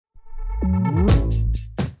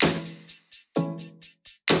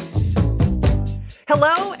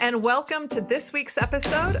Hello, and welcome to this week's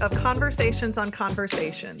episode of Conversations on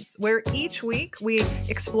Conversations, where each week we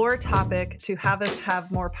explore a topic to have us have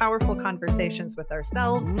more powerful conversations with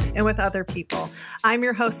ourselves and with other people. I'm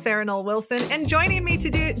your host, Sarah Noll Wilson, and joining me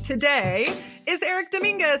today is Erik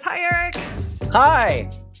Dominguez. Hi, Erik. Hi.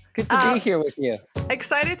 Good to be here with you.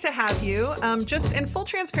 Excited to have you. Just in full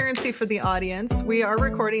transparency for the audience, we are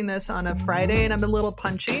recording this on a Friday, and I'm a little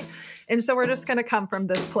punchy. And so we're just going to come from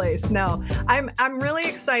this place. No, I'm really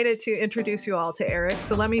excited to introduce you all to Erik.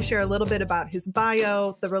 So let me share a little bit about his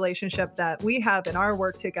bio, the relationship that we have in our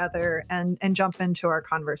work together, and jump into our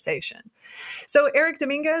conversation. So Erik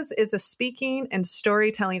Dominguez is a speaking and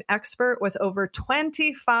storytelling expert with over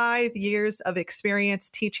 25 years of experience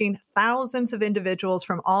teaching thousands of individuals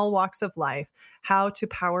from all walks of life how to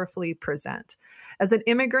powerfully present. As an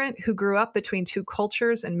immigrant who grew up between two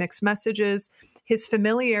cultures and mixed messages, his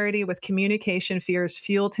familiarity with communication fears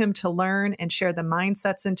fueled him to learn and share the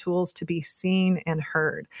mindsets and tools to be seen and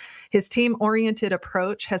heard. His team-oriented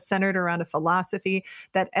approach has centered around a philosophy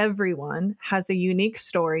that everyone has a unique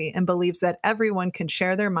story and believes that everyone can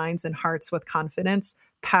share their minds and hearts with confidence,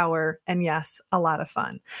 power, and yes, a lot of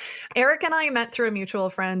fun. Erik and I met through a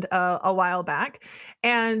mutual friend a while back,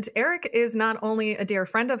 and Erik is not only a dear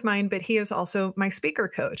friend of mine, but he is also my speaker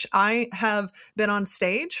coach. I have been on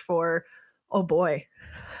stage for, oh boy,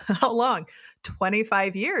 how long?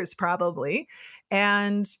 25 years probably,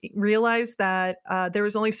 and realized that there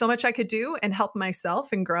was only so much I could do and help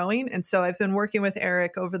myself in growing. And so I've been working with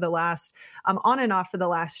Erik over the last, on and off for the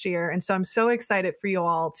last year. And so I'm so excited for you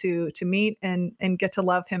all to meet and get to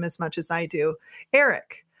love him as much as I do.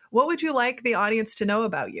 Erik, what would you like the audience to know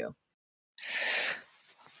about you?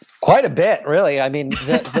 Quite a bit, really. I mean,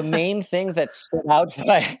 the main thing that stood out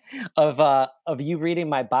of you reading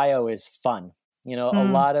my bio is fun. You know, a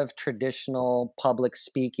lot of traditional public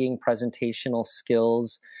speaking, presentational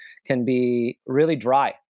skills can be really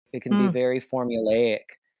dry. It can be very formulaic.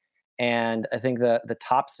 And I think the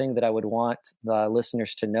top thing that I would want the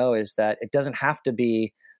listeners to know is that it doesn't have to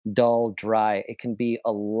be dull, dry. It can be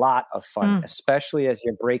a lot of fun, especially as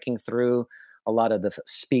you're breaking through a lot of the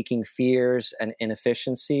speaking fears and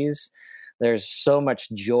inefficiencies. There's so much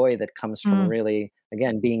joy that comes from really,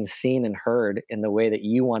 again, being seen and heard in the way that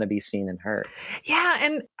you want to be seen and heard. Yeah.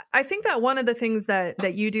 And I think that one of the things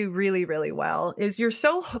that you do really, really well is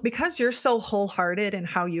because you're so wholehearted in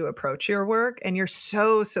how you approach your work, and you're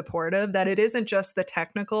so supportive that it isn't just the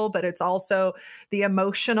technical, but it's also the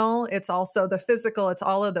emotional, it's also the physical, it's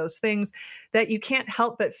all of those things that you can't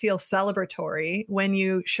help but feel celebratory when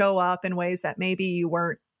you show up in ways that maybe you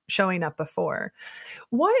weren't showing up before.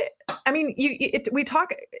 We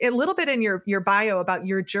talk a little bit in your bio about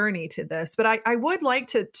your journey to this, but I would like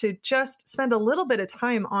to just spend a little bit of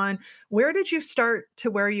time on where did you start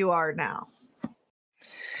to where you are now?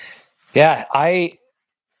 Yeah, I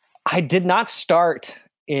did not start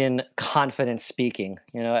in confidence speaking.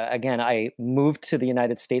 You know, again, I moved to the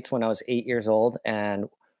United States when I was 8 years old, and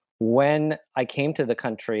when I came to the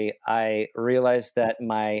country, I realized that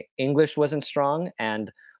my English wasn't strong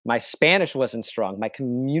and my Spanish wasn't strong. My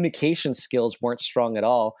communication skills weren't strong at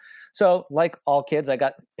all. So like all kids, I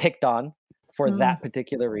got picked on for that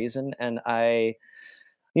particular reason. And I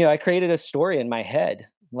created a story in my head,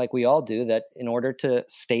 like we all do, that in order to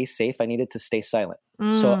stay safe, I needed to stay silent.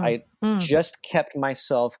 So I just kept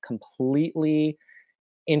myself completely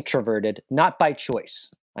introverted, not by choice.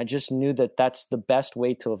 I just knew that that's the best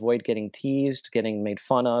way to avoid getting teased, getting made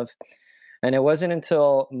fun of. And it wasn't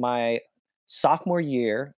until my sophomore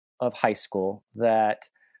year of high school that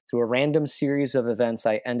through a random series of events,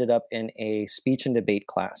 I ended up in a speech and debate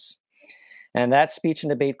class. And that speech and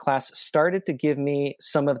debate class started to give me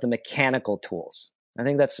some of the mechanical tools. I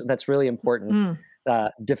think that's really important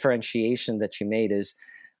differentiation that you made is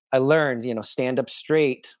I learned, stand up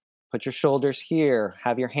straight, put your shoulders here,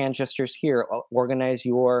 have your hand gestures here, organize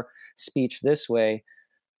your speech this way.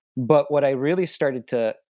 But what I really started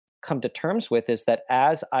to come to terms with is that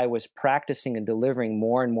as I was practicing and delivering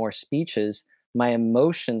more and more speeches, my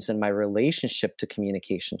emotions and my relationship to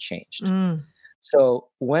communication changed. So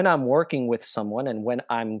when I'm working with someone and when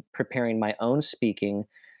I'm preparing my own speaking,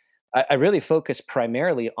 I really focus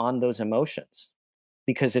primarily on those emotions,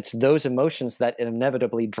 because it's those emotions that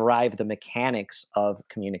inevitably drive the mechanics of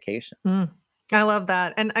communication. I love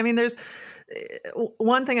that. And I mean, there's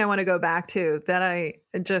one thing I want to go back to that I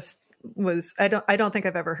don't think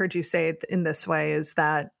I've ever heard you say it in this way, is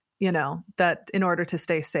that, that in order to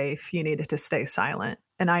stay safe, you needed to stay silent.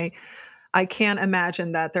 And I can't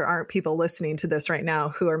imagine that there aren't people listening to this right now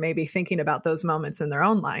who are maybe thinking about those moments in their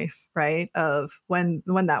own life, right? Of when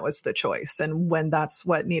that was the choice and when that's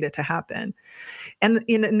what needed to happen. And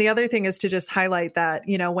the other thing is to just highlight that,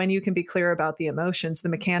 when you can be clear about the emotions, the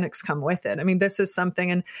mechanics come with it. I mean, this is something,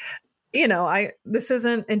 and this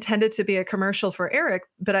isn't intended to be a commercial for Erik,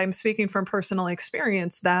 but I'm speaking from personal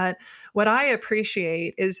experience that what I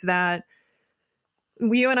appreciate is that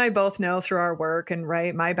you and I both know through our work and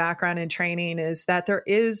right, my background in training is that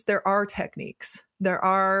there are techniques. There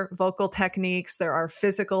are vocal techniques, there are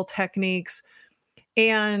physical techniques,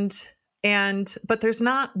 and but there's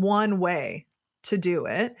not one way to do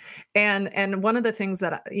it. And one of the things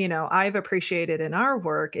that I've appreciated in our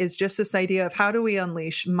work is just this idea of how do we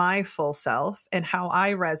unleash my full self and how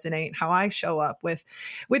I resonate, how I show up with,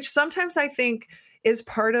 which sometimes I think is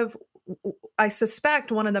part of, I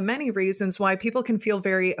suspect, one of the many reasons why people can feel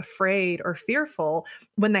very afraid or fearful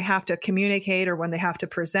when they have to communicate or when they have to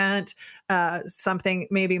present something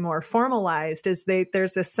maybe more formalized is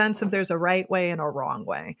there's this sense of there's a right way and a wrong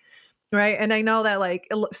way. Right. And I know that like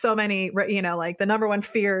so many, like the number one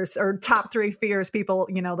fears or top 3 fears people,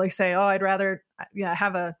 they say, oh, I'd rather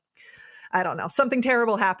have I don't know, something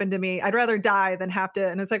terrible happened to me. I'd rather die than have to.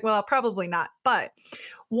 And it's like, well, probably not. But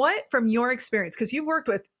what, from your experience, because you've worked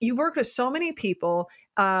with so many people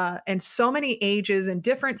and so many ages and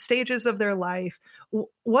different stages of their life.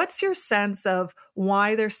 What's your sense of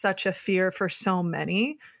why there's such a fear for so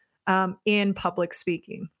many in public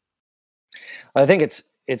speaking? I think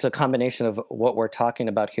it's a combination of what we're talking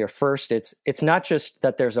about here. First, it's not just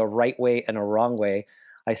that there's a right way and a wrong way.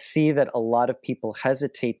 I see that a lot of people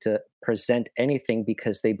hesitate to present anything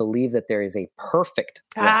because they believe that there is a perfect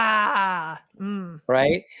way.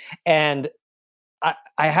 Right? And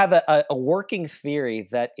I have a working theory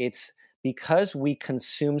that it's because we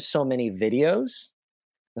consume so many videos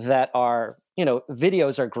that are,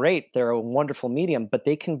 videos are great. They're a wonderful medium, but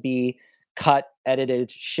they can be cut,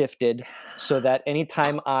 edited, shifted so that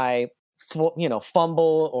anytime I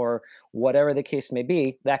fumble or whatever the case may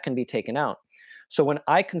be, that can be taken out. So when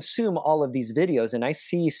I consume all of these videos and I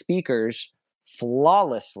see speakers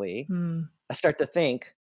flawlessly, I start to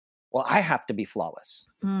think, well, I have to be flawless.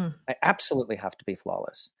 I absolutely have to be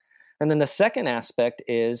flawless. And then the second aspect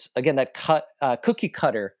is, again, that cookie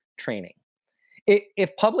cutter training.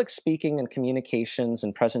 If public speaking and communications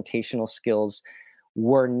and presentational skills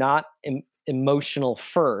were not emotional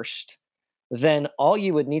first, then all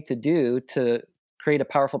you would need to do to create a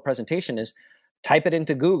powerful presentation is type it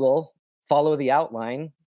into Google, follow the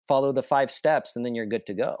outline, follow the 5 steps, and then you're good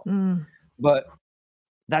to go. But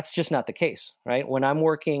that's just not the case, right? When I'm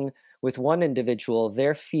working with one individual,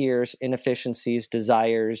 their fears, inefficiencies,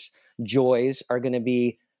 desires, joys are going to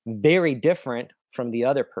be very different from the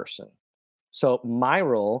other person. So my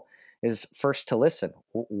role is first to listen.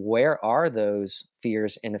 Where are those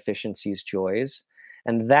fears, inefficiencies, joys?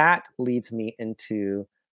 And that leads me into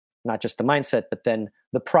not just the mindset, but then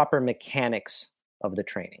the proper mechanics of the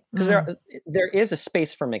training. Because there is a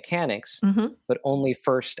space for mechanics, but only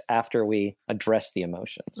first after we address the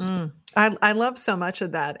emotions. I love so much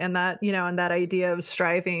of that. And that, and that idea of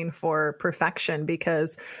striving for perfection,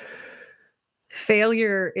 because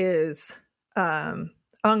failure is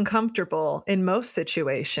uncomfortable in most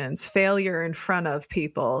situations. Failure in front of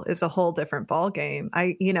people is a whole different ballgame.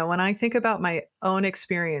 When I think about my own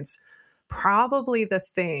experience, probably the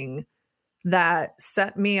thing that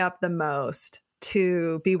set me up the most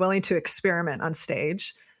to be willing to experiment on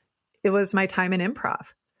stage, it was my time in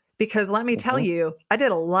improv. Because let me tell you, I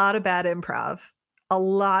did a lot of bad improv.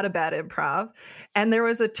 And there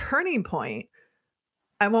was a turning point.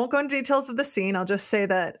 I won't go into details of the scene. I'll just say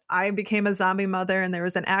that I became a zombie mother and there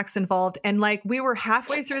was an axe involved. And like, we were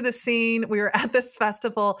halfway through the scene. We were at this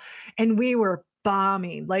festival and we were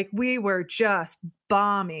bombing. Like, we were just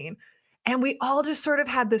bombing. And we all just sort of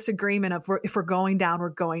had this agreement of if we're going down, we're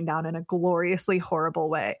going down in a gloriously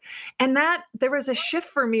horrible way. And that there was a shift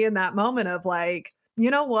for me in that moment of like,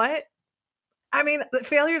 you know what? I mean,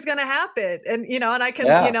 failure is going to happen, and and I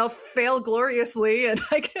can fail gloriously, and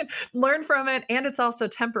I can learn from it, and it's also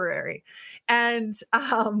temporary, and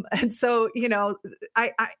so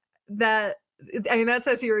that's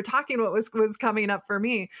as you were talking, what was coming up for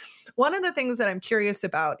me. One of the things that I'm curious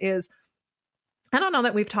about is, I don't know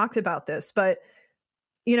that we've talked about this, but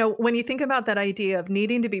when you think about that idea of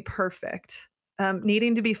needing to be perfect,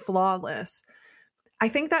 needing to be flawless. I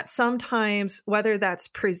think that sometimes, whether that's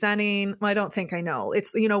presenting, well, I don't think I know.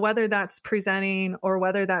 It's, whether that's presenting or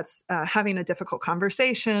whether that's having a difficult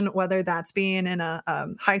conversation, whether that's being in a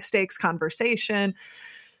high stakes conversation,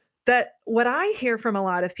 that what I hear from a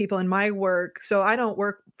lot of people in my work, so I don't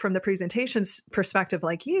work from the presentations perspective,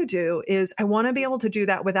 like you do, is I want to be able to do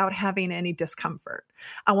that without having any discomfort.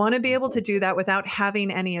 I want to be able to do that without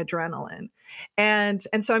having any adrenaline. And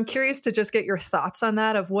so I'm curious to just get your thoughts on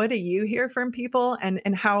that, of what do you hear from people, and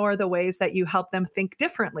how are the ways that you help them think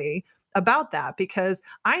differently about that? Because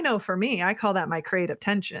I know for me, I call that my creative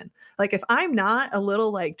tension. Like if I'm not a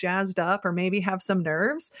little like jazzed up or maybe have some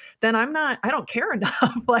nerves, then I don't care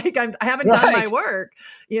enough. Like I haven't done my Right. work,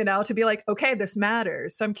 to be like, okay, this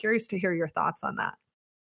matters. So I'm curious to hear your thoughts on that.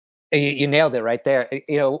 You nailed it right there.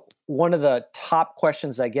 One of the top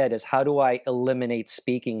questions I get is, how do I eliminate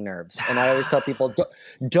speaking nerves? And I always tell people,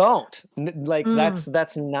 don't. Like Mm,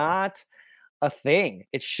 that's not a thing.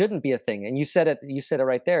 It shouldn't be a thing. And you said it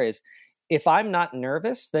right there, is if I'm not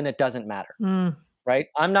nervous, then it doesn't matter, mm, right?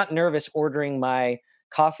 I'm not nervous ordering my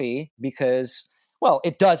coffee because, well,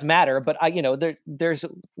 it does matter, but there's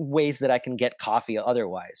ways that I can get coffee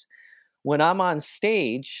otherwise. When I'm on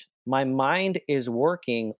stage, my mind is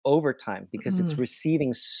working overtime because it's mm.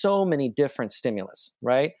 receiving so many different stimulus,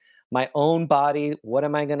 right? My own body, what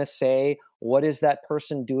am I going to say? What is that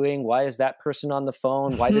person doing? Why is that person on the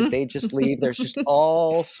phone? Why did they just leave? There's just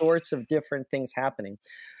all sorts of different things happening.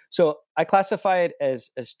 So I classify it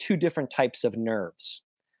as two different types of nerves.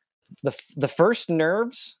 The first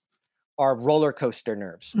nerves are roller coaster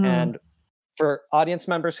nerves. Mm, And for audience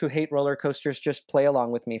members who hate roller coasters, just play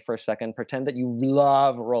along with me for a second. Pretend that you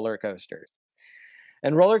love roller coasters.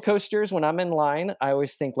 And roller coasters, when I'm in line, I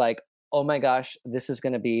always think like, oh my gosh, this is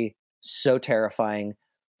going to be so terrifying,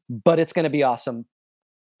 but it's going to be awesome.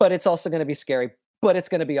 But it's also going to be scary, but it's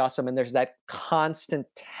going to be awesome. And there's that constant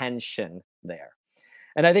tension there.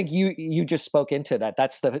 And I think you just spoke into that.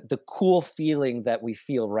 That's the cool feeling that we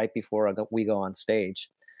feel right before we go on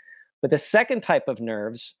stage. But the second type of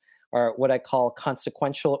nerves are what I call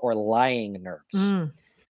consequential or lying nerves. mm,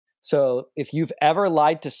 So if you've ever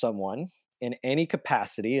lied to someone in any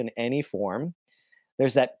capacity, in any form,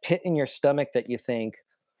 there's that pit in your stomach that you think,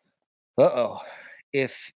 uh-oh,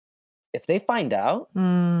 if they find out,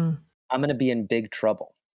 mm, I'm going to be in big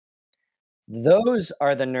trouble. Those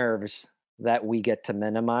are the nerves that we get to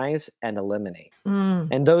minimize and eliminate. mm,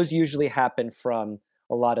 And those usually happen from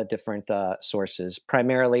a lot of different sources,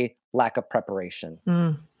 primarily lack of preparation,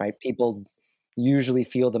 mm. right? People usually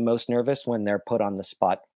feel the most nervous when they're put on the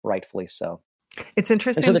spot, rightfully so. It's And so the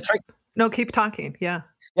interesting. trick, No, keep talking. Yeah.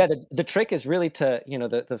 yeah, the trick is really to,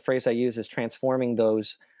 the phrase I use is transforming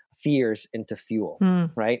those fears into fuel,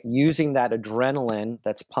 Mm. right? Using that adrenaline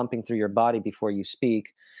that's pumping through your body before you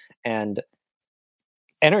speak and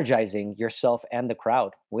energizing yourself and the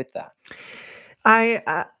crowd with that.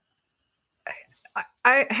 I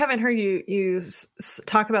I haven't heard you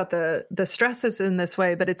talk about the stresses in this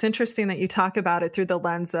way, but it's interesting that you talk about it through the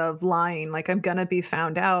lens of lying, like I'm gonna be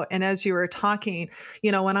found out. And as you were talking,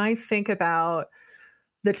 when I think about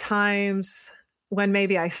the times when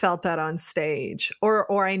maybe I felt that on stage,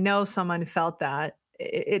 or I know someone felt that,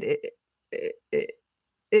 it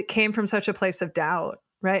it came from such a place of doubt,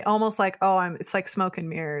 right? Almost like, oh, it's like smoke and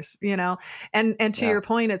mirrors, And to Yeah. your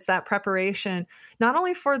point, it's that preparation, not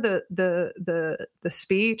only for the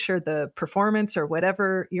speech or the performance or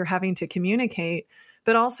whatever you're having to communicate,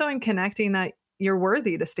 but also in connecting that you're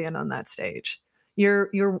worthy to stand on that stage.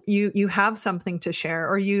 You have something to share,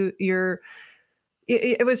 or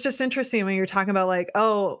it was just interesting when you were talking about like,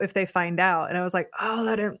 oh, if they find out, and I was like, oh,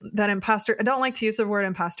 that imposter. I don't like to use the word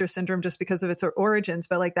imposter syndrome just because of its origins,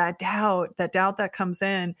 but like that doubt that comes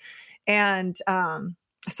in, and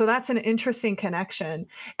so that's an interesting connection.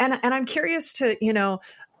 And I'm curious to,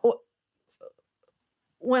 w-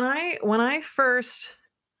 when I first,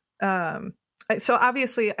 so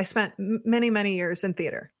obviously I spent many years in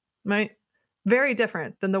theater, right? Very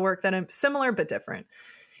different than the work that I'm similar but different.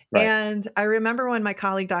 Right. And I remember when my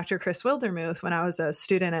colleague, Dr. Chris Wildermuth, when I was a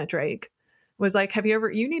student at Drake, was like,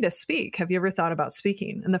 you need to speak. Have you ever thought about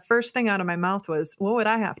speaking? And the first thing out of my mouth was, what would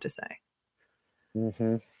I have to say?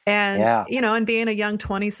 Hmm. And, Yeah. and being a young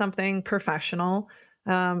 20 something professional,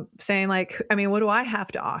 saying like, I mean, what do I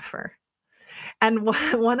have to offer? And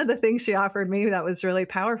one of the things she offered me that was really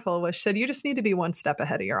powerful was, she said, you just need to be one step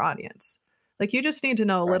ahead of your audience. Like you just need to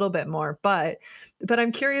know a Right. little bit more. But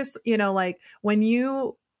I'm curious, like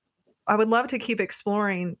I would love to keep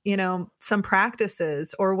exploring, some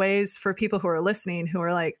practices or ways for people who are listening who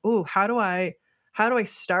are like, "Ooh, how do I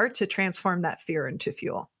start to transform that fear into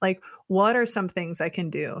fuel? Like, what are some things I can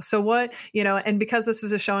do?" So and because this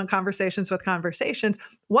is a show on conversations with conversations,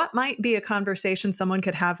 what might be a conversation someone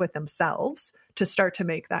could have with themselves to start to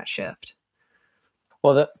make that shift?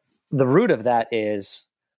 Well, the root of that is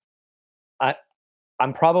I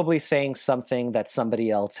I'm probably saying something that somebody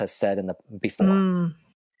else has said in the before. Mm,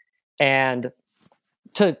 And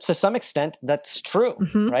to some extent, that's true,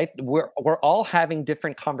 right? We're all having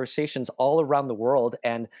different conversations all around the world,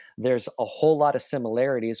 and there's a whole lot of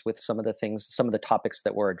similarities with some of the topics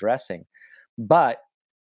that we're addressing. But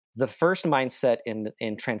the first mindset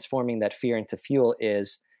in transforming that fear into fuel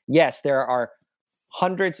is, yes, there are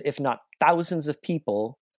hundreds, if not thousands, of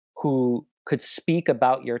people who could speak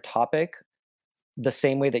about your topic the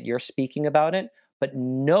same way that you're speaking about it, but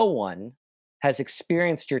no one has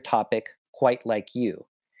experienced your topic quite like you.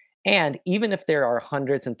 And even if there are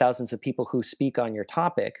hundreds and thousands of people who speak on your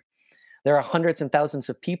topic, there are hundreds and thousands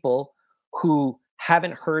of people who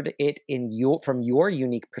haven't heard it from your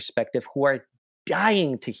unique perspective, who are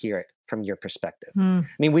dying to hear it from your perspective. I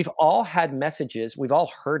mean, we've all heard messages,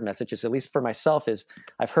 at least for myself, is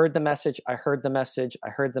I've heard the message, I heard the message, I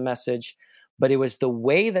heard the message, but it was the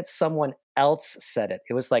way that someone else said it.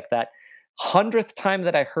 It was like that 100th time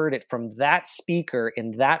that I heard it from that speaker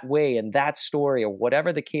in that way, in that story, or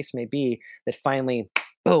whatever the case may be, that finally,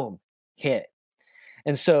 boom, hit.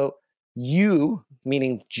 And so you,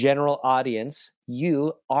 meaning general audience,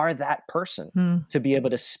 you are that person to be able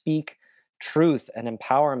to speak truth and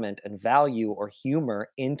empowerment and value or humor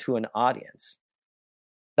into an audience.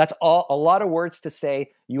 That's all, a lot of words to say.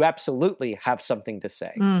 You absolutely have something to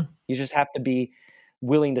say. You just have to be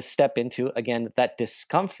willing to step into, again, that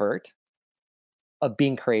discomfort of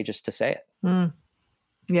being courageous to say it.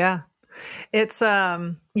 Yeah. It's,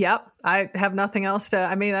 yep. I have nothing else to,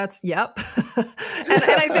 I mean, that's, yep. and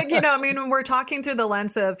I think, I mean, when we're talking through the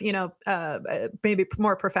lens of, maybe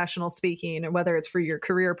more professional speaking, or whether it's for your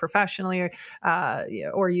career professionally,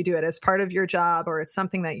 or you do it as part of your job, or it's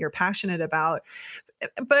something that you're passionate about.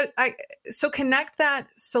 But so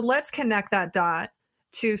let's connect that dot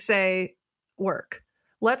to, say, work.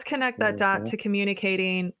 Let's connect that dot to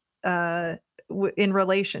communicating, in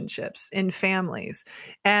relationships, in families.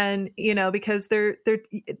 And, because I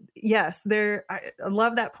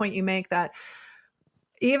love that point you make, that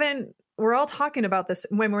even we're all talking about this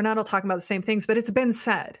when we're not all talking about the same things, but it's been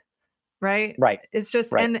said, right? Right. It's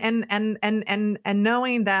just, right. and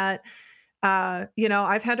knowing that,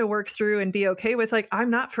 I've had to work through and be okay with, like, I'm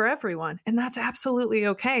not for everyone, and that's absolutely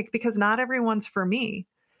okay, because not everyone's for me.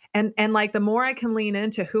 And like, the more I can lean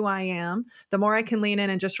into who I am, the more I can lean in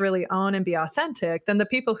and just really own and be authentic, then the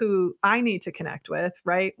people who I need to connect with,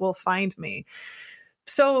 right, will find me.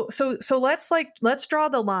 So let's draw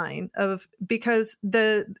the line of, because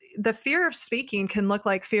the fear of speaking can look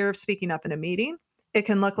like fear of speaking up in a meeting. It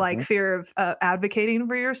can look like fear of advocating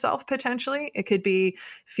for yourself, potentially. It could be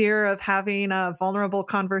fear of having a vulnerable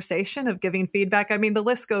conversation, of giving feedback. I mean, the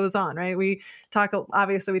list goes on, right? We talk a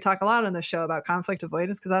lot on the show about conflict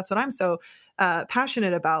avoidance, because that's what I'm so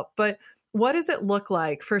passionate about. But what does it look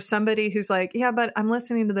like for somebody who's like, yeah, but I'm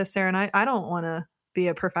listening to this, Sarah, and I don't want to be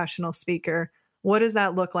a professional speaker. What does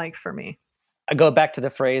that look like for me? I go back to the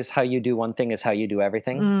phrase, how you do one thing is how you do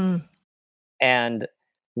everything. And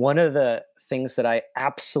one of the things that I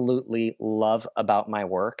absolutely love about my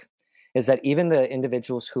work is that even the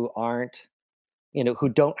individuals who aren't, who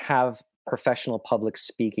don't have professional public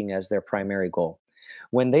speaking as their primary goal,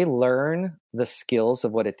 when they learn the skills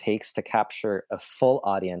of what it takes to capture a full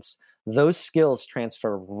audience, those skills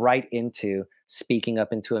transfer right into speaking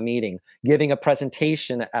up into a meeting, giving a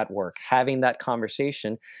presentation at work, having that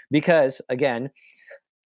conversation. Because again,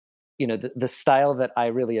 the style that I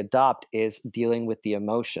really adopt is dealing with the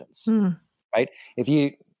emotions, right?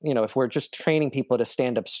 If we're just training people to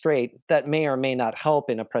stand up straight, that may or may not help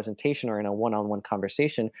in a presentation or in a one-on-one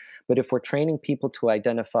conversation. But if we're training people to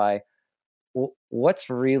identify, what's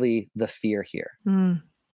really the fear here,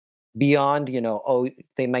 beyond,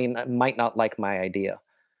 they might not like my idea.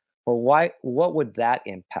 Well, what would that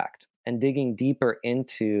impact? And digging deeper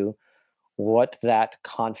into what that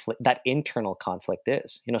internal conflict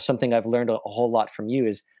is. Something I've learned a whole lot from you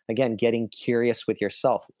is, again, getting curious with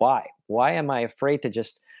yourself. Why am I afraid to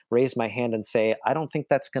just raise my hand and say, I don't think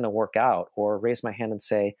that's going to work out? Or raise my hand and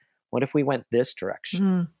say, what if we went this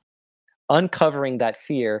direction? Uncovering that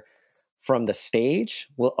fear from the stage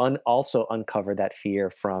will also uncover that fear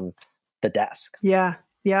from the desk. Yeah.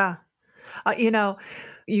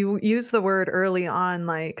 You use the word early on,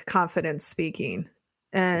 like confidence speaking.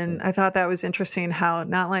 And I thought that was interesting, how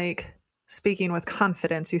not like speaking with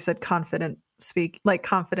confidence. You said confidence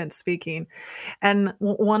speaking. And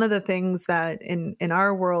one of the things that in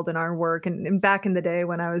our world, in our work, and back in the day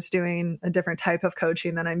when I was doing a different type of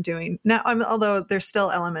coaching than I'm doing now, although there's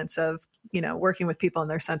still elements of, working with people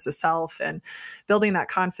and their sense of self and building that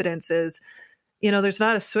confidence, is, there's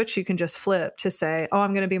not a switch you can just flip to say, oh,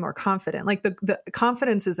 I'm going to be more confident. Like the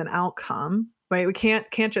confidence is an outcome right? We can't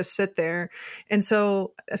just sit there. And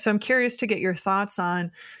so I'm curious to get your thoughts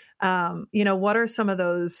on, what are some of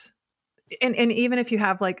those, and even if you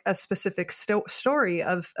have like a specific story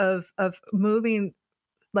of moving,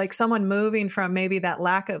 like someone moving from maybe that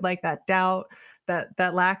lack of, like, that doubt,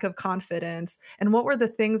 that lack of confidence, and what were the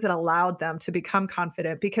things that allowed them to become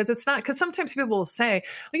confident? Because it's not, because sometimes people will say,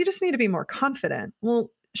 well, you just need to be more confident.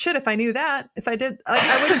 Well, shit, if I knew that, if I did,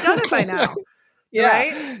 I would have done it by now.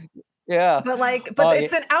 Right. Yeah. Yeah. But Oh, yeah.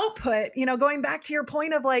 it's an output, going back to your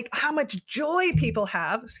point of like how much joy people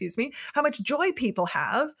have, how much joy people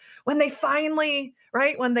have when they finally,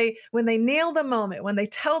 right, when they nail the moment, when they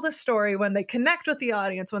tell the story, when they connect with the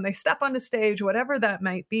audience, when they step on the stage, whatever that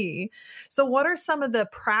might be. So what are some of the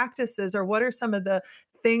practices, or what are some of the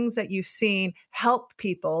things that you've seen help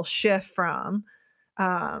people shift from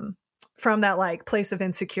that like place of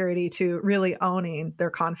insecurity to really owning their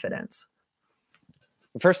confidence?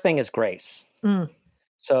 The first thing is grace. Mm.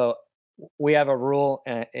 So we have a rule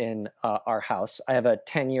in our house. I have a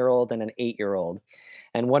 10-year-old and an 8-year-old.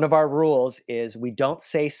 And one of our rules is we don't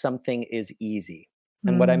say something is easy.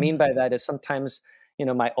 And what I mean by that is sometimes,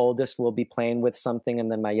 my oldest will be playing with something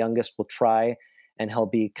and then my youngest will try and he'll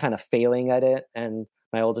be kind of failing at it. And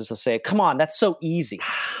my oldest will say, come on, that's so easy.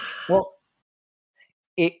 Well,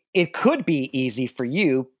 it could be easy for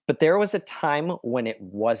you, but there was a time when it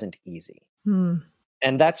wasn't easy. Mm.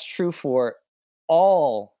 And that's true for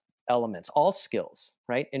all elements, all skills,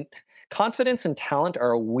 right? And confidence and talent are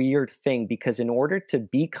a weird thing because in order to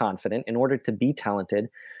be confident, in order to be talented,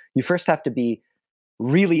 you first have to be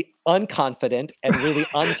really unconfident and really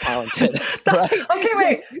untalented. Right?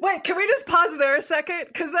 Okay, wait. Can we just pause there a second?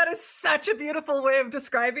 Because that is such a beautiful way of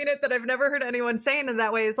describing it that I've never heard anyone saying in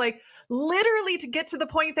that way. Is like literally to get to the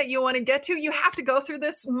point that you want to get to, you have to go through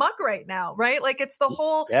this muck right now, right? Like it's the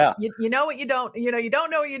whole, Yeah. you know what you don't, you don't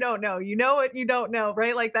know what you don't know, you know what you don't know,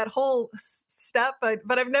 right? Like that whole step. But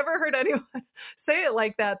I've never heard anyone say it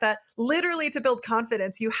like that. That literally to build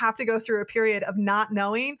confidence, you have to go through a period of not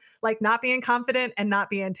knowing, like not being confident and not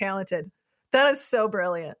being talented. That is so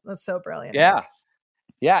brilliant. That's so brilliant. Yeah. Erik.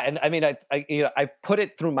 Yeah. And I mean, I put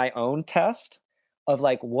it through my own test of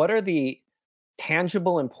like, what are the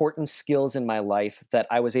tangible, important skills in my life that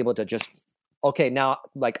I was able to just, okay, now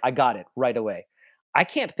like I got it right away. I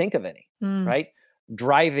can't think of any, right?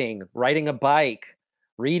 Driving, riding a bike,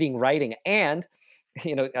 reading, writing. And,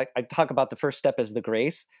 I talk about the first step as the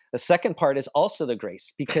grace. The second part is also the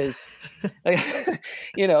grace because,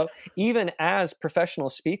 even as professional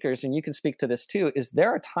speakers, and you can speak to this too, is there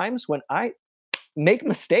are times when I make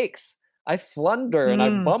mistakes. I flunder and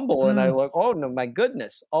I bumble and I like, oh no, my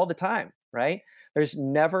goodness, all the time, right? There's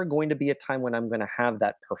never going to be a time when I'm going to have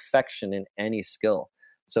that perfection in any skill.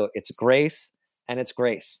 So it's grace and it's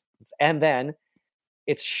grace. And then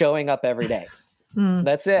it's showing up every day.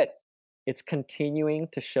 That's it. It's continuing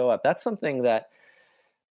to show up. That's something that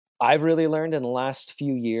I've really learned in the last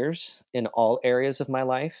few years in all areas of my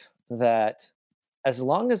life, that as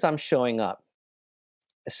long as I'm showing up,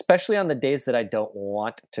 especially on the days that I don't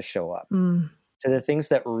want to show up, to the things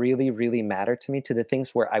that really, really matter to me, to the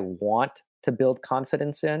things where I want to build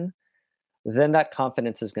confidence in, then that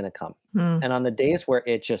confidence is going to come. And on the days where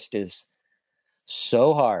it just is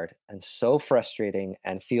so hard and so frustrating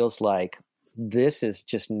and feels like this is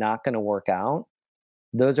just not going to work out,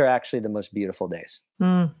 those are actually the most beautiful days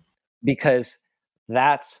because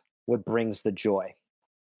that's what brings the joy.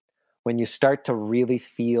 When you start to really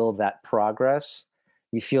feel that progress,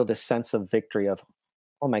 you feel this sense of victory of,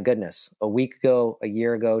 oh my goodness, a week ago, a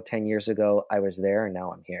year ago, 10 years ago, I was there and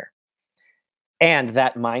now I'm here. And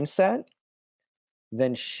that mindset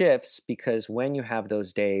then shifts because when you have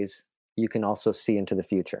those days, you can also see into the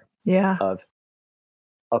future. Yeah. Of,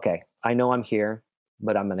 okay, I know I'm here,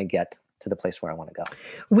 but I'm going to get to the place where I want to go.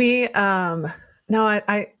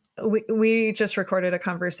 We just recorded a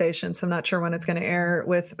conversation, so I'm not sure when it's going to air,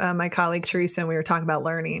 with my colleague Teresa, and we were talking about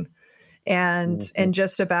learning and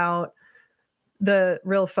just about the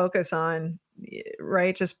real focus on,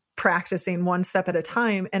 right, just practicing one step at a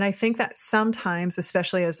time. And I think that sometimes,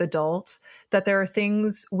 especially as adults, that there are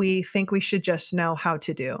things we think we should just know how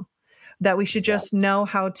to do, that we should just know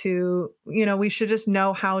how to, we should just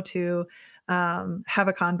know how to have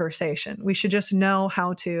a conversation. We should just know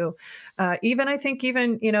how to, I think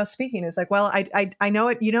speaking is like, well, I know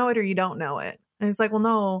it, you know it, or you don't know it. And it's like, well,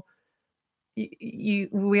 no,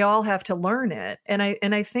 we all have to learn it. And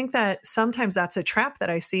I think that sometimes that's a trap that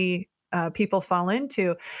I see people fall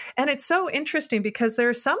into. And it's so interesting because there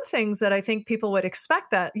are some things that I think people would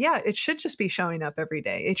expect that, yeah, it should just be showing up every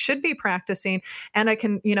day. It should be practicing. And I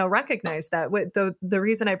can, recognize that. With the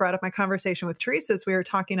reason I brought up my conversation with Teresa is we were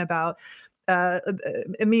talking about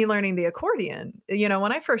me learning the accordion.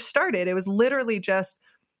 When I first started, it was literally just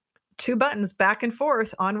two buttons back and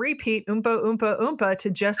forth on repeat, oompa, oompa, oompa, to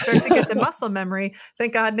just start to get the muscle memory.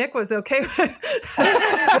 Thank God Nick was okay with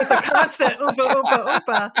the constant oompa, oompa,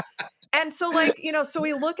 oompa. And so so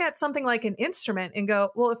we look at something like an instrument and go,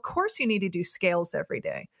 well, of course you need to do scales every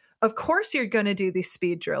day. Of course you're going to do these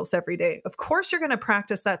speed drills every day. Of course you're going to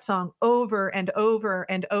practice that song over and over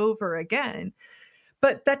and over again.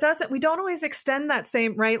 But we don't always extend that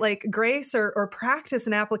same, right? Like grace or practice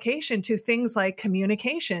and application to things like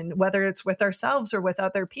communication, whether it's with ourselves or with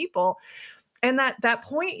other people. And that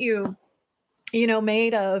point you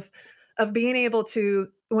made of being able to,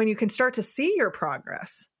 when you can start to see your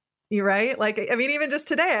progress, you're right. Like, I mean, even just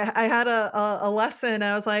today, I had a lesson.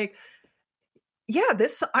 I was like, yeah,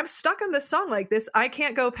 I'm stuck on this song like this. I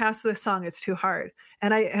can't go past this song. It's too hard.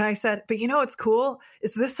 And I said, but it's cool.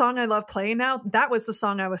 Is this song I love playing now? That was the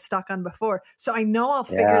song I was stuck on before. So I know I'll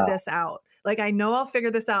figure this out. Like, I know I'll figure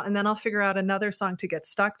this out, and then I'll figure out another song to get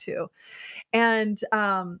stuck to. And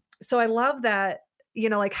so I love that,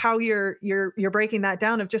 like how you're breaking that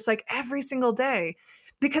down of just like every single day,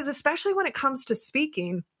 because especially when it comes to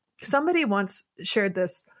speaking, somebody once shared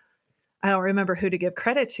this. I don't remember who to give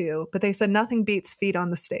credit to, but they said nothing beats feet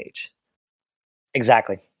on the stage.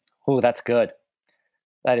 Exactly. Oh, that's good.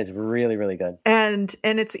 That is really, really good. And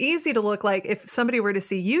it's easy to look like, if somebody were to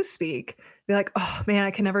see you speak, be like, oh man,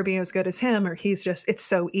 I can never be as good as him, or it's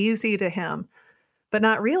so easy to him. But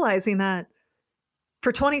not realizing that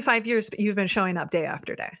for 25 years, you've been showing up day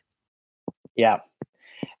after day. Yeah.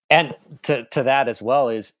 And to that as well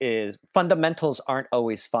is fundamentals aren't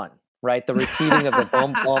always fun. Right, the repeating of the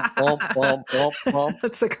boom, boom, boom, boom, boom, boom.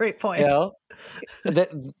 That's a great point.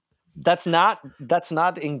 That's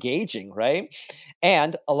not engaging, right?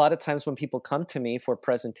 And a lot of times when people come to me for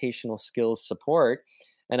presentational skills support,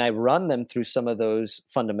 and I run them through some of those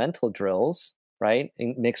fundamental drills, right,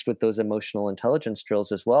 mixed with those emotional intelligence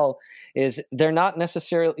drills as well, is they're not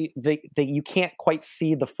necessarily you can't quite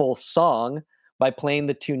see the full song by playing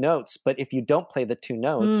the two notes, but if you don't play the two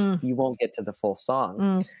notes, you won't get to the full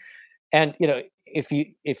song. And if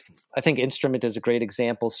I think instrument is a great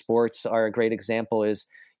example, sports are a great example. Is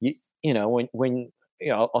when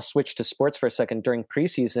I'll switch to sports for a second. During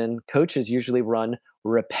preseason, coaches usually run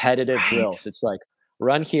repetitive drills. It's like,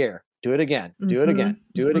 run here, do it again, do it again,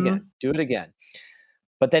 do it again, do it again.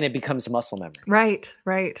 But then it becomes muscle memory.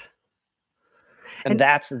 Right. And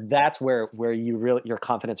that's where your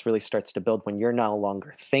confidence really starts to build, when you're no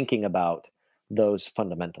longer thinking about those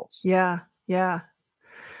fundamentals. Yeah.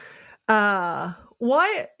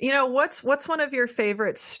 What's one of your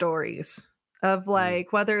favorite stories of,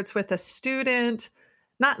 like, whether it's with a student,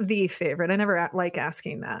 not the favorite, I never like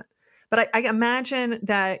asking that, but I imagine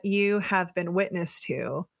that you have been witness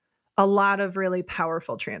to a lot of really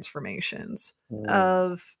powerful transformations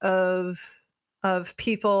of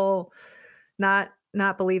people not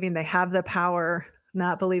believing they have the power,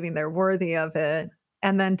 not believing they're worthy of it.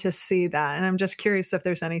 And then to see that. And I'm just curious if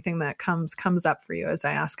there's anything that comes up for you as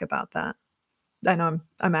I ask about that. I know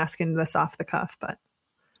I'm asking this off the cuff, but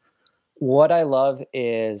what I love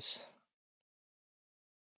is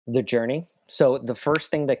the journey. So the first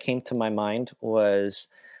thing that came to my mind was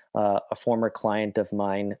a former client of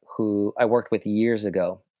mine who I worked with years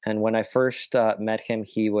ago. And when I first met him,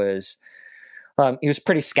 he was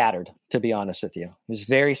pretty scattered, to be honest with you. He was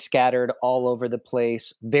very scattered all over the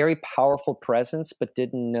place, very powerful presence, but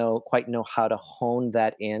didn't quite know how to hone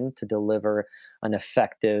that in to deliver an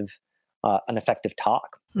effective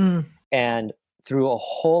talk. And through a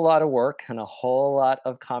whole lot of work and a whole lot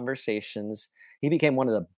of conversations, he became one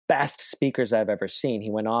of the best speakers I've ever seen. He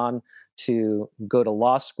went on to go to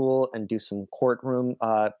law school and do some courtroom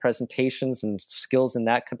presentations and skills in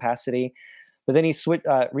that capacity. But then he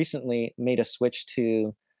recently made a switch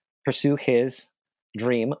to pursue his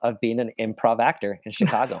dream of being an improv actor in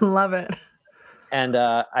Chicago. Love it. And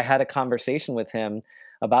I had a conversation with him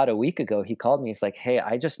about a week ago. He called me. He's like, "Hey,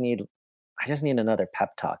 I just need another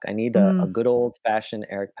pep talk. I need a good old fashioned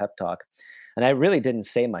Erik pep talk." And I really didn't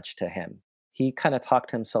say much to him. He kind of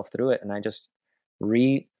talked himself through it, and I just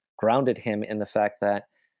re-grounded him in the fact that,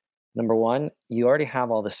 number one, you already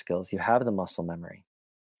have all the skills. You have the muscle memory.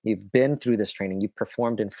 You've been through this training. You've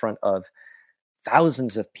performed in front of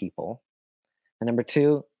thousands of people. And number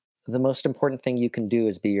two, the most important thing you can do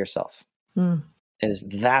is be yourself.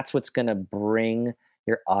 That's what's going to bring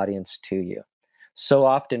your audience to you. So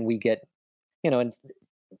often we get, and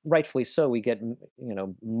rightfully so, we get,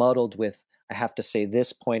 muddled with, I have to say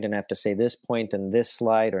this point and I have to say this point and this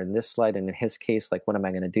slide or in this slide. And in his case, like, what am I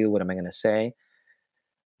going to do? What am I going to say?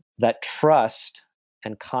 That trust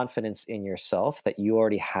and confidence in yourself that you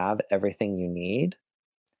already have everything you need,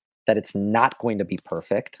 that it's not going to be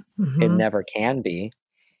perfect. It Mm-hmm. never can be.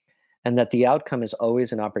 And that the outcome is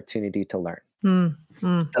always an opportunity to learn.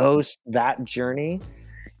 Mm-hmm. That journey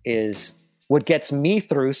is what gets me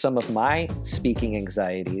through some of my speaking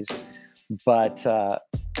anxieties, but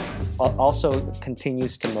also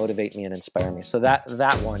continues to motivate me and inspire me. So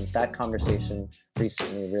that conversation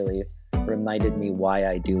recently really reminded me why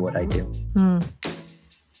I do what I do.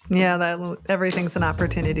 Yeah, that everything's an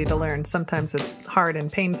opportunity to learn. Sometimes it's hard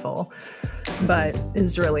and painful, but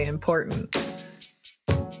is really important.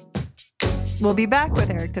 We'll be back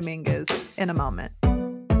with Erik Dominguez in a moment.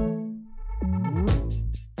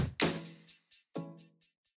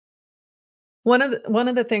 One of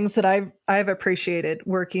the things that I've appreciated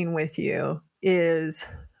working with you is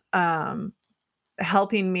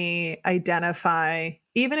helping me identify,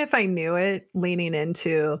 even if I knew it, leaning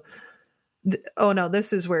into, oh no,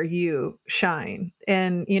 this is where you shine.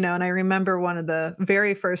 And, and I remember one of the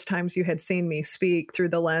very first times you had seen me speak through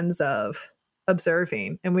the lens of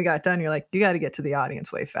observing, and we got done. You're like, you got to get to the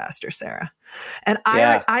audience way faster, Sarah. And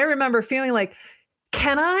Yeah. I remember feeling like,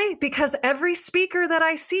 can I? Because every speaker that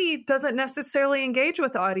I see doesn't necessarily engage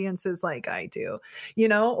with audiences like I do,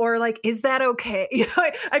 or like, is that okay?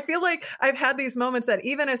 I feel like I've had these moments that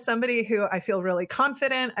even as somebody who I feel really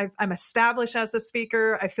confident, I'm established as a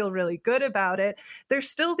speaker, I feel really good about it. There's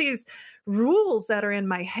still these rules that are in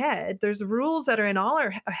my head. There's rules that are in all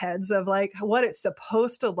our heads of like what it's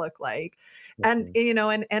supposed to look like. And,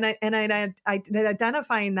 and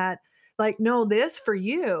identifying that, like, no, this for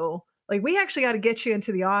you, like, we actually got to get you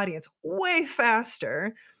into the audience way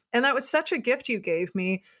faster. And that was such a gift you gave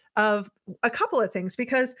me of a couple of things,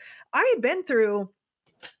 because I've been through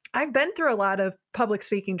a lot of public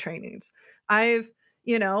speaking trainings. I've,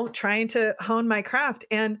 trying to hone my craft.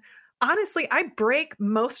 And honestly, I break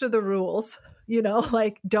most of the rules,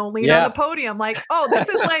 like don't lean on the podium. Like, oh, this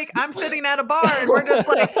is like, I'm sitting at a bar and we're just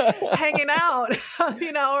like hanging out,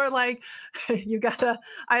 or like, you gotta,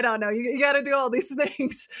 I don't know, you gotta do all these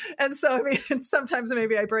things. And so, I mean, sometimes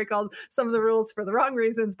maybe I break some of the rules for the wrong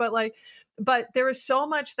reasons, but there was so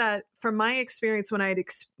much that from my experience when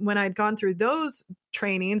I'd gone through those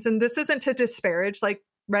trainings, and this isn't to disparage, like,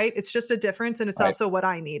 right. It's just a difference. And it's also what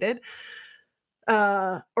I needed.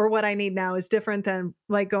 Or what I need now is different than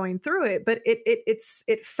like going through it, but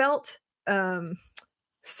it felt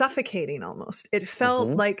suffocating almost. It felt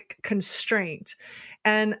like constraint.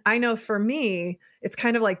 And I know for me, it's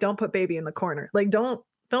kind of like, don't put baby in the corner. Like, don't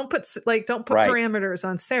put parameters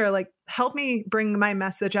on Sarah. Like, help me bring my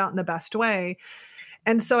message out in the best way.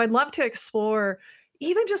 And so I'd love to explore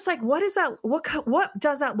even just like, what does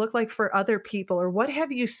that look like for other people, or what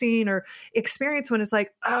have you seen or experienced when it's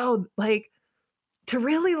like, oh, like, to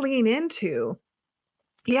really lean into,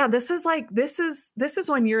 yeah, this is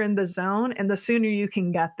when you're in the zone, and the sooner you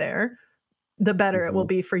can get there, the better it will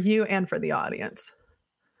be for you and for the audience.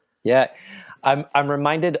 Yeah. I'm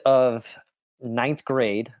reminded of ninth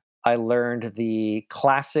grade. I learned the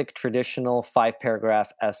classic traditional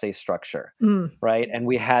 5-paragraph essay structure, right? And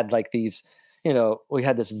we had like these, we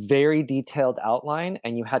had this very detailed outline,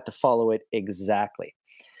 and you had to follow it exactly.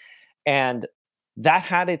 And that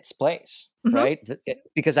had its place, right?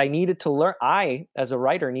 Because I needed to learn, as a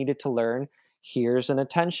writer, needed to learn, here's an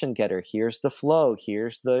attention getter, here's the flow,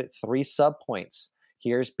 here's the 3 subpoints,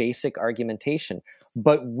 here's basic argumentation.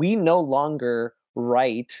 But we no longer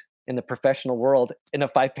write in the professional world in a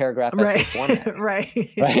 5-paragraph essay format.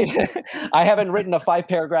 Right. I haven't written a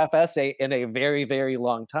 5-paragraph essay in a very, very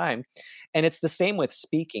long time. And it's the same with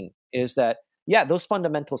speaking, is that, yeah, those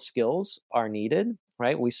fundamental skills are needed,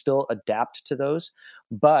 right? We still adapt to those.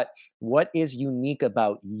 But what is unique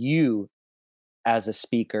about you as a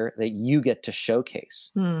speaker that you get to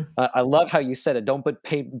showcase? I love how you said it. Don't put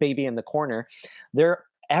baby in the corner.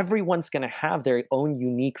 Everyone's going to have their own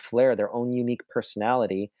unique flair, their own unique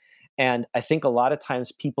personality. And I think a lot of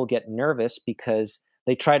times people get nervous because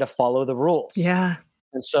they try to follow the rules. Yeah.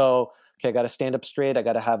 And so, okay, I got to stand up straight. I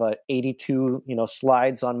got to have 82,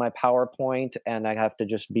 slides on my PowerPoint, and I have to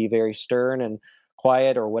just be very stern and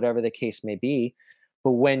quiet, or whatever the case may be.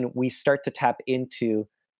 But when we start to tap into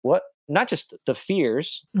not just the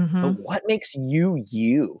fears, but what makes you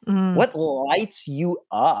you? What lights you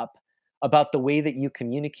up about the way that you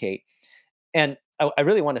communicate? And I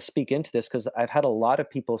really want to speak into this, because I've had a lot of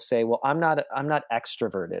people say, well, I'm not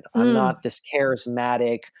extroverted. I'm not this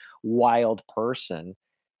charismatic, wild person.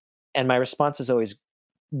 And my response is always,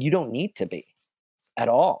 you don't need to be at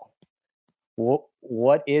all.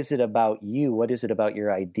 What is it about you? What is it about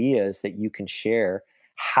your ideas that you can share?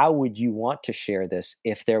 how would you want to share this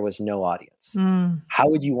if there was no audience? Mm. How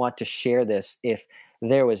would you want to share this if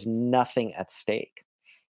there was nothing at stake?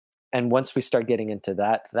 And once we start getting into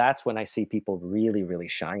that, that's when I see people really, really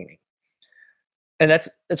shining. And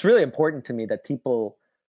it's really important to me that people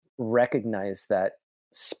recognize that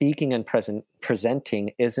speaking and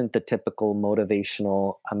presenting isn't the typical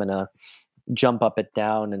motivational, I'm going to jump up and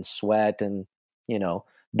down and sweat, and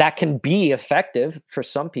that can be effective for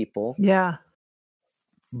some people, Yeah.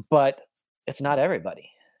 but it's not everybody.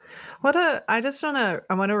 I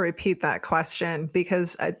want to repeat that question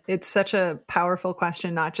because it's such a powerful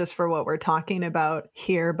question, not just for what we're talking about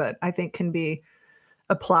here, but I think can be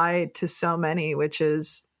applied to so many, which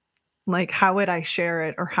is like, how would I share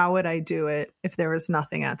it or how would I do it if there was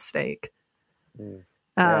nothing at stake? Mm.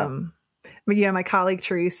 Yeah. But yeah, my colleague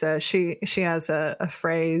Teresa, she has a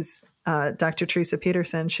phrase, Dr. Teresa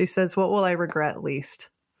Peterson, she says, "What will I regret least?"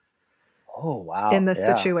 Oh, In wow. this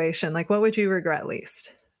Yeah. situation. Like, what would you regret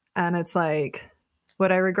least? And it's like,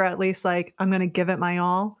 what I regret least, like, I'm going to give it my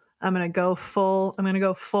all. I'm going to go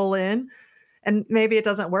full in. And maybe it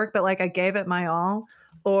doesn't work, but like I gave it my all.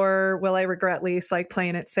 Or will I regret least, like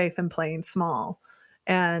playing it safe and playing small?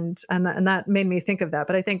 And that made me think of that.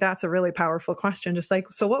 But I think that's a really powerful question. Just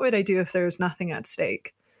like, so what would I do if there's nothing at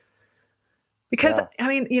stake? Because Yeah. I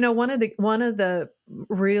mean, one of the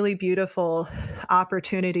really beautiful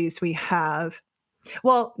opportunities we have,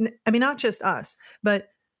 well, I mean, not just us, but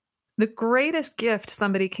the greatest gift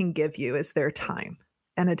somebody can give you is their time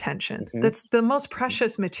and attention. Mhm. That's the most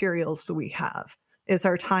precious materials we have, is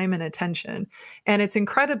our time and attention. And it's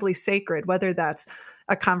incredibly sacred, whether that's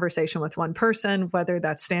a conversation with one person, whether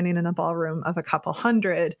that's standing in a ballroom of a couple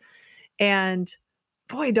hundred. And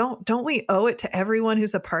boy, don't we owe it to everyone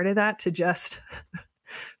who's a part of that to just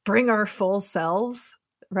bring our full selves,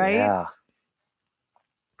 right? Yeah.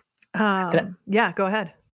 And Yeah, go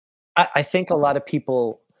ahead. I think a lot of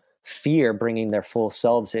people fear bringing their full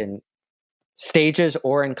selves in stages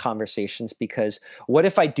or in conversations, because what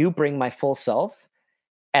if I do bring my full self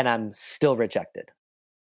and I'm still rejected?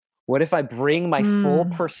 What if I bring my full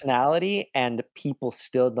Mm, personality and people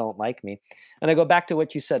still don't like me? And I go back to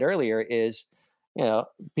what you said earlier is,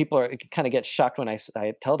 people kind of get shocked when I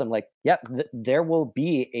tell them, like, yeah, there will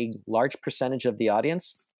be a large percentage of the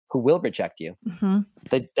audience who will reject you. mhm.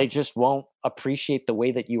 They just won't appreciate the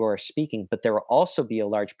way that you are speaking, but there will also be a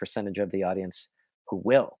large percentage of the audience who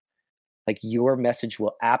will. Like, your message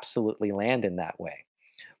will absolutely land in that way.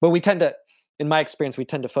 But in my experience, we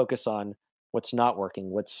tend to focus on what's not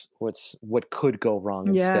working, what could go wrong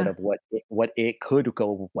instead Yeah. of what it could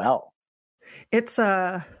go well. It's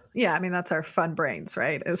yeah, I mean that's our fun brains,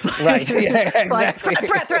 right? It's like Right. Yeah, it's like exactly.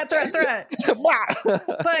 threat. Wah!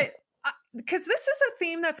 But because this is a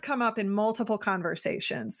theme that's come up in multiple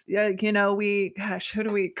conversations. Yeah, Dr.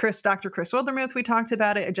 Chris Wildermuth, we talked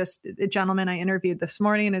about it. Just a gentleman I interviewed this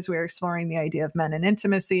morning as we were exploring the idea of men and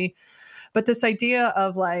intimacy. But this idea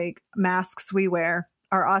of like masks we wear,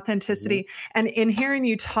 our Mhm. authenticity, and in hearing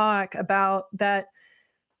you talk about that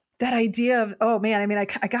idea of, oh man, I mean, I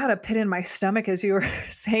got a pit in my stomach as you were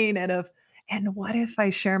saying it of, and what if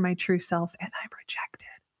I share my true self and I'm rejected?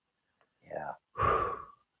 Yeah,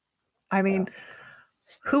 I yeah. mean,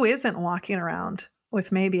 who isn't walking around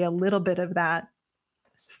with maybe a little bit of that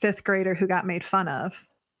fifth grader who got made fun of,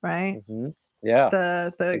 right? Mhm. Yeah.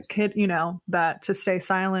 The Ex kid, that to stay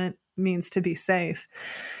silent means to be safe.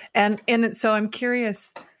 So I'm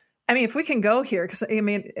curious, I mean, if we can go here, because I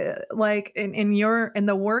mean, like in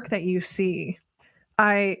the work that you see,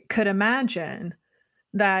 I could imagine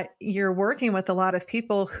that you're working with a lot of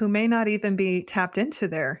people who may not even be tapped into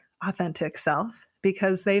their authentic self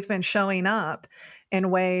because they've been showing up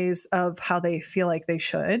in ways of how they feel like they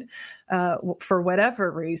should for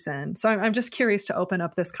whatever reason. So I'm just curious to open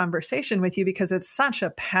up this conversation with you because it's such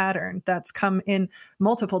a pattern that's come in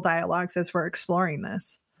multiple dialogues as we're exploring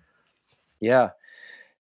this. Yeah.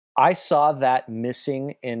 I saw that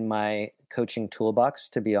missing in my coaching toolbox,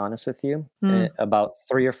 to be honest with you. Mm, About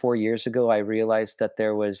 3 or 4 years ago, I realized that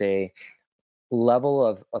there was a level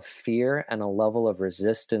of fear and a level of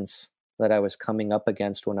resistance that I was coming up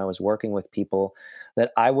against when I was working with people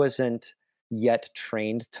that I wasn't yet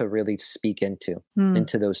trained to really speak mm,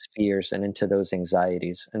 into those fears and into those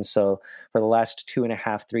anxieties. And so for the last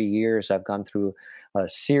 2.5, 3 years, I've gone through a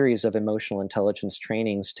series of emotional intelligence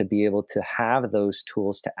trainings to be able to have those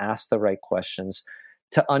tools to ask the right questions,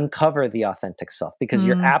 to uncover the authentic self. Because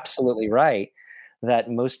you're mm, absolutely right that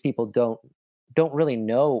most people don't really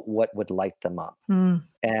know what would light them up. mm.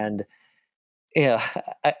 And yeah,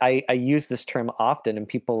 I use this term often, and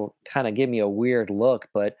people kind of give me a weird look,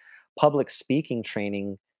 but public speaking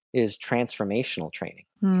training is transformational training,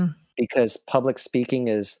 Mm. because public speaking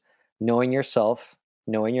is knowing yourself,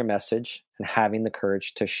 knowing your message, and having the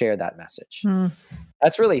courage to share that message. Mm.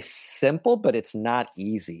 That's really simple, but it's not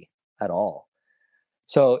easy at all.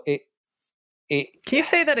 So it Can you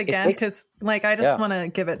say that it again? takes, Because like I just yeah, want to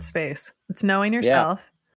give it space. It's knowing yeah.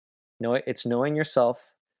 yourself. It's knowing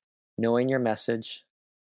yourself, knowing your message,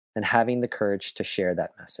 and having the courage to share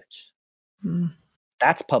that message. Mm.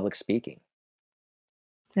 That's public speaking.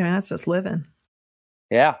 I mean, that's just living.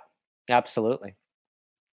 Yeah, absolutely.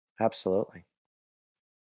 Absolutely.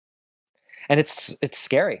 And it's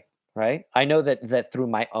scary, right? I know that through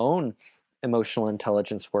my own emotional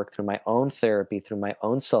intelligence work, through my own therapy, through my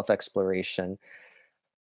own self-exploration,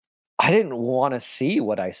 I didn't want to see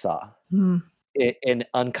what I saw Mm. in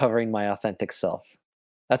uncovering my authentic self.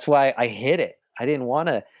 That's why I hid it. I didn't want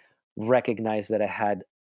to recognize that I had,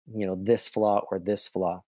 this flaw or this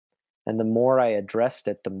flaw. And the more I addressed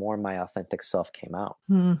it, the more my authentic self came out.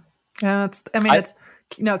 Mm. Yeah, I mean, I, it's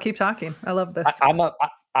no, keep talking. I love I this.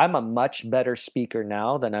 I'm a much better speaker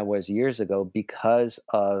now than I was years ago because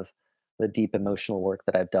of the deep emotional work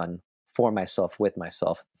that I've done for myself, with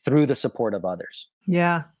myself, through the support of others.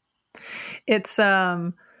 Yeah. It's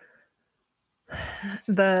the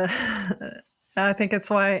I think it's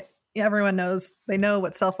why everyone knows they know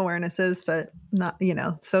what self-awareness is, but not,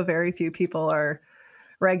 so very few people are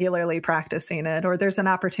regularly practicing it, or there's an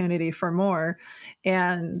opportunity for more.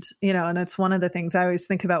 And, and it's one of the things I always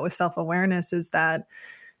think about with self-awareness is that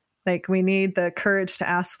like we need the courage to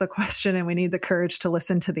ask the question and we need the courage to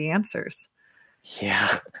listen to the answers.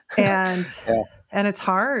 Yeah. And Yeah. and it's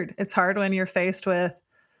hard. It's hard when you're faced with,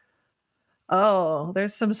 oh,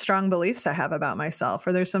 there's some strong beliefs I have about myself,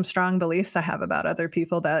 or there's some strong beliefs I have about other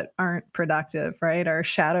people that aren't productive, right? Or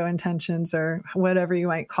shadow intentions or whatever you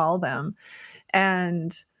might call them.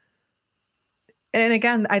 And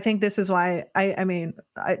again, I think this is why I'm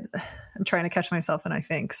trying to catch myself and I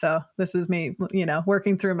think, so this is me,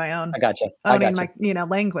 working through my own I gotcha. owning my,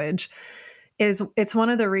 language is it's one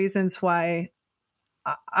of the reasons why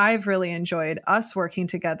I've really enjoyed us working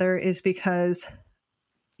together is because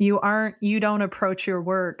you don't approach your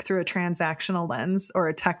work through a transactional lens or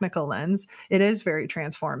a technical lens. It is very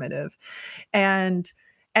transformative. And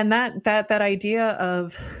that idea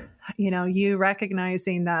of, you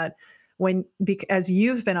recognizing that as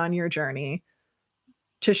you've been on your journey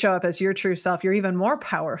to show up as your true self, you're even more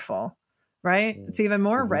powerful, right? It's even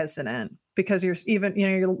more Mm-hmm. resonant because you're even,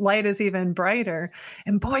 your light is even brighter.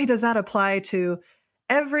 And boy, does that apply to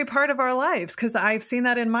every part of our lives. Cause I've seen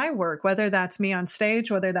that in my work, whether that's me on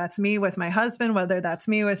stage, whether that's me with my husband, whether that's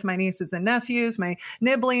me with my nieces and nephews, my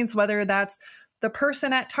nibblings, whether that's the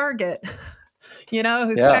person at Target,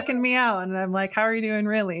 who's Yeah. checking me out. And I'm like, how are you doing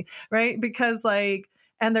really? Right. Because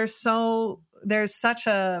and there's such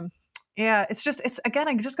a, yeah, it's again,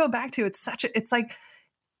 I just go back to, it's like,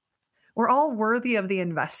 we're all worthy of the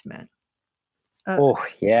investment. Oh,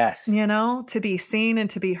 yes. To be seen and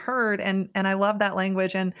to be heard. And I love that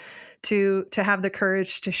language. And to have the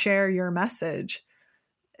courage to share your message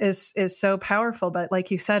is so powerful. But like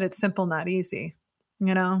you said, it's simple, not easy,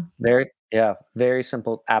 Very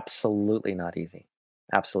simple. Absolutely not easy.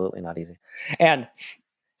 Absolutely not easy. And,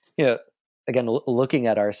 again, looking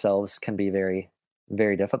at ourselves can be very,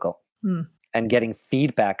 very difficult. Hmm. And getting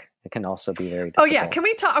feedback, it can also be very Oh difficult. yeah. Can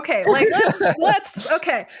we talk? Okay. Like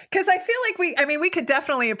okay. Cause I feel like we could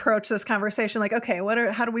definitely approach this conversation like, okay,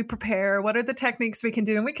 how do we prepare? What are the techniques we can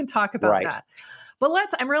do? And we can talk about that. But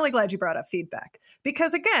I'm really glad you brought up feedback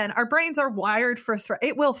because again, our brains are wired for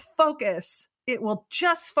it will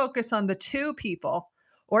just focus on the 2 people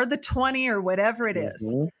or the 20 or whatever it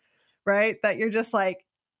is, right? That you're just like,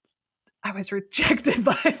 I was rejected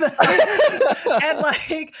by them.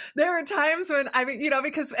 And there are times when,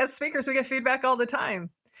 because as speakers, we get feedback all the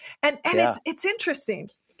time. And it's interesting.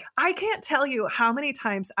 I can't tell you how many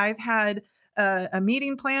times I've had a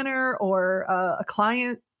meeting planner or a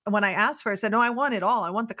client, when I asked for it, I said, no, I want it all.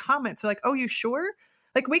 I want the comments. They're like, oh, you sure?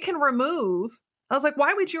 Like we can remove. I was like,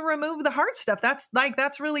 why would you remove the hard stuff?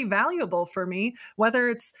 That's really valuable for me.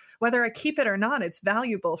 Whether I keep it or not, it's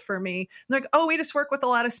valuable for me. And they're like, oh, we just work with a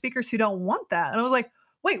lot of speakers who don't want that. And I was like,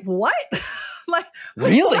 wait, what? Like,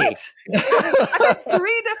 really? What? I've had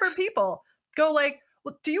 3 different people go like,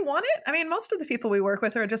 well, do you want it? I mean, most of the people we work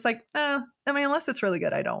with are just like, unless it's really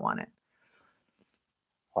good, I don't want it.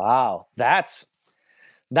 Wow. That's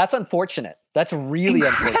unfortunate. That's really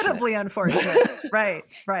incredibly unfortunate. Right.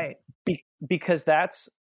 Because that's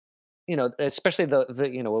especially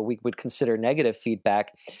what we would consider negative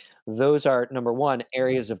feedback, those are number one,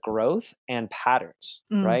 areas of growth and patterns,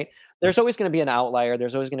 Mm, right? There's always going to be an outlier.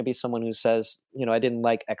 There's always going to be someone who says, I didn't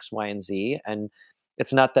like X, Y, and Z. And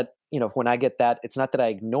it's not that, when I get that, it's not that I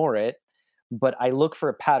ignore it, but I look for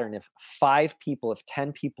a pattern. If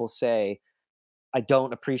 10 people say, I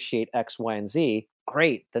don't appreciate X, Y, and Z,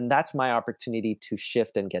 great. Then that's my opportunity to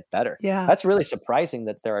shift and get better. yeah. That's really surprising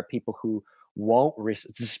that there are people who won't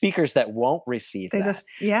speakers that won't receive They that. just,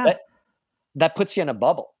 yeah. That that puts you in a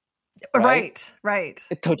bubble, right? Right. Right.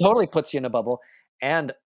 It totally puts you in a bubble.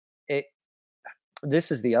 And it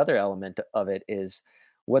this is the other element of it, is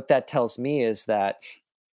what that tells me is that,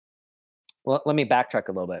 well, let me backtrack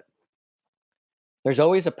a little bit. There's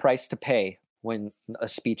always a price to pay when a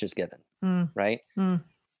speech is given, Mm, right? mm.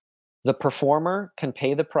 The performer can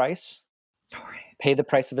pay the price, Right. pay the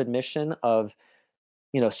price of admission of,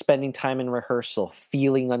 spending time in rehearsal,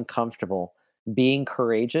 feeling uncomfortable, being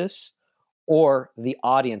courageous, or the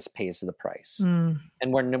audience pays the price. Mm,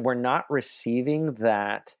 And when we're not receiving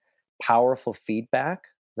that powerful feedback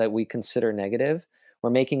that we consider negative, we're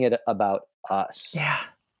making it about us. yeah.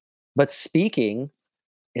 But speaking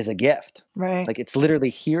is a gift. Right. Like, it's literally,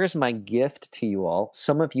 here's my gift to you all.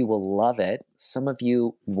 Some of you will love it. Some of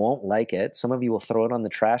you won't like it. Some of you will throw it on the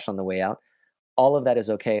trash on the way out. All of that is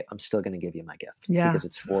okay. I'm still going to give you my gift Yeah. because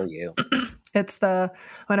it's for you. It's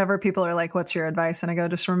whenever people are like, what's your advice? And I go,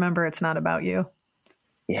 just remember, it's not about you.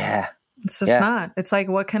 Yeah. It's just Yeah. not. It's like,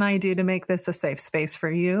 what can I do to make this a safe space for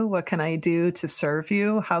you? What can I do to serve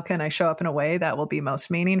you? How can I show up in a way that will be most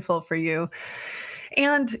meaningful for you?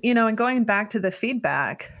 And, and going back to the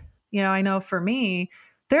feedback, I know for me,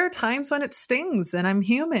 there are times when it stings and I'm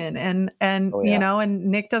human and, Oh, yeah. and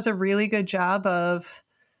Nick does a really good job of,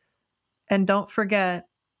 and don't forget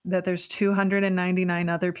that there's 299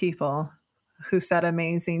 other people who said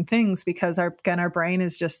amazing things, because our brain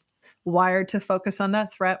is just wired to focus on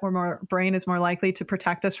that threat. Our brain is more likely to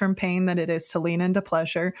protect us from pain than it is to lean into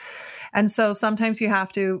pleasure. And so sometimes you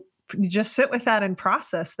have to just sit with that and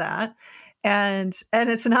process that. And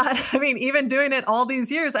it's not, I mean, even doing it all these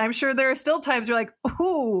years, I'm sure there are still times you're like,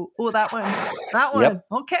 ooh, that one, Yep.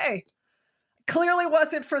 okay. Clearly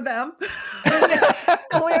wasn't for them.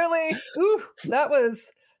 Clearly, ooh,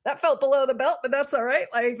 that felt below the belt, but that's all right.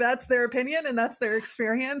 Like, that's their opinion and that's their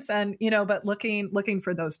experience. And, but looking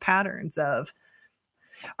for those patterns of,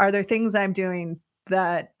 are there things I'm doing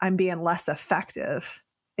that I'm being less effective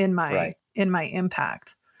in my Right.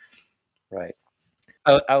 impact? Right.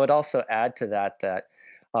 I would also add to that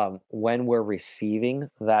when we're receiving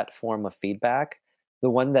that form of feedback, the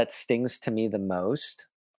one that stings to me the most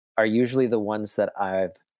are usually the ones that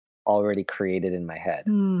I've already created in my head,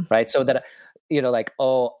 Mm, right? So that, like,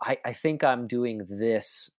 oh, I think I'm doing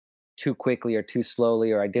this too quickly or too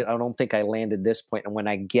slowly, or I don't think I landed this point. And when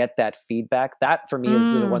I get that feedback, that for me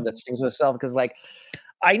is the one that stings myself, because, like,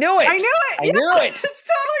 I knew it. I knew it. I knew it. It's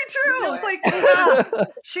totally true. It's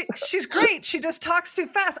like, she's great. She just talks too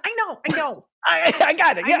fast. I know. I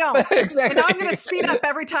got it. I Yeah, know. exactly. And now I'm going to speed up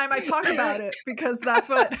every time I talk about it, because that's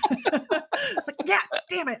what, like, yeah,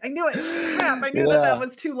 damn it. I knew it. Crap. I knew that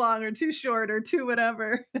was too long or too short or too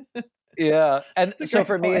whatever. Yeah. And It's a so great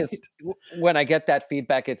for me, point. when I get that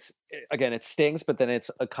feedback, again, it stings, but then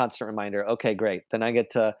it's a constant reminder. Okay, great. Then I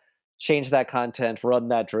get to change that content, run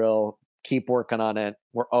that drill, keep working on it.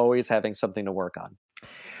 We're always having something to work on.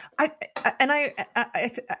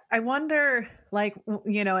 I wonder, like,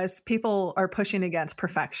 as people are pushing against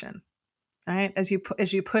perfection, right? As you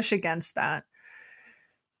push against that,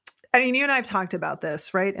 I mean, you and I have talked about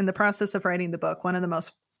this, right? In the process of writing the book, one of the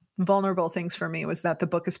most vulnerable things for me was that the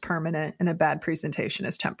book is permanent and a bad presentation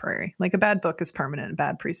is temporary. Like, a bad book is permanent and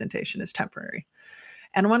bad presentation is temporary.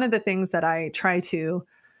 And one of the things that I try to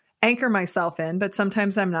anchor myself in, but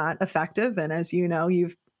sometimes I'm not effective. And as you know,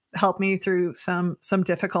 you've helped me through some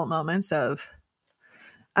difficult moments of,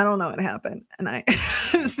 I don't know what happened, and I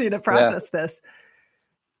just need to process this.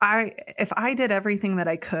 If I did everything that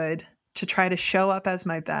I could to try to show up as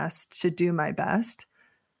my best, to do my best,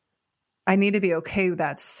 I need to be okay with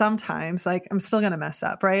that. Sometimes, like, I'm still going to mess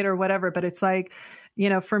up, right? Or whatever. But it's like,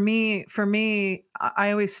 for me,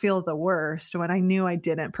 I always feel the worst when I knew I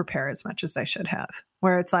didn't prepare as much as I should have,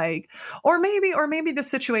 where it's like, or maybe the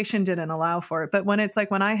situation didn't allow for it. But when it's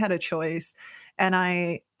like, when I had a choice and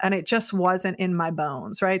it just wasn't in my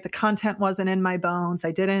bones, right? The content wasn't in my bones.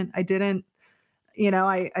 I didn't, I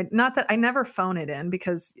not that I never phone it in,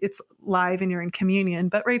 because it's live and you're in communion,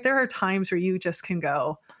 but right, there are times where you just can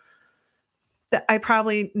go, that I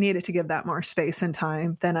probably needed to give that more space and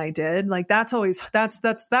time than I did. Like, that's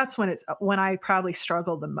when I probably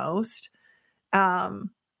struggle the most.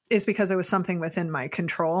 is because it was something within my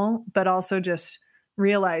control, but also just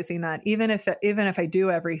realizing that even if I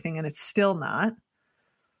do everything and it's still not,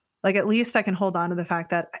 like, at least I can hold on to the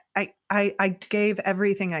fact that I gave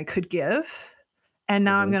everything I could give. And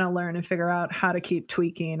now I'm Mhm. going to learn and figure out how to keep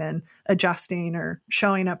tweaking and adjusting or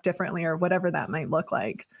showing up differently or whatever that might look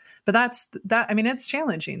like. But I mean, it's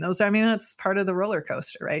challenging. That's part of the roller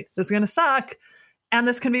coaster, right? This is going to suck and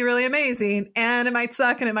this can be really amazing, and it might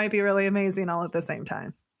suck and it might be really amazing all at the same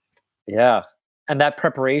time. Yeah. And that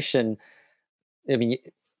preparation, I mean,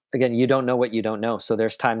 again, you don't know what you don't know. So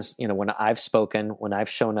there's times, when I've spoken, when I've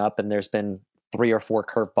shown up and there's been 3 or 4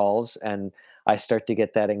 curveballs and I start to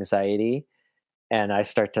get that anxiety and I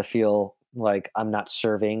start to feel like I'm not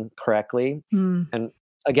serving correctly. Mm, And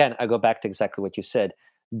again, I go back to exactly what you said.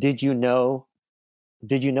 Did you know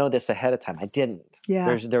did you know this ahead of time? I didn't.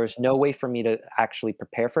 yeah. There was no way for me to actually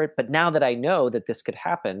prepare for it. But now that I know that this could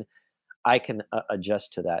happen, I can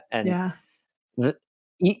adjust to that. And Yeah. the,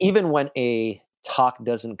 even when a talk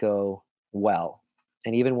doesn't go well,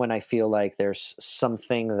 and even when I feel like there's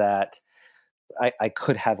something that I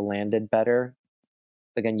could have landed better,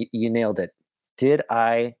 again, you nailed it. Did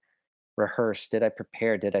I rehearse? Did I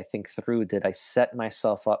prepare? Did I think through? Did I set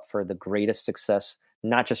myself up for the greatest success,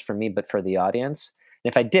 not just for me, but for the audience?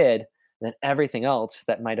 And if I did, then everything else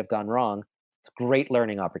that might have gone wrong, it's a great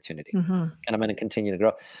learning opportunity. Hmm. And I'm going to continue to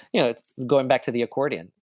grow. It's going back to the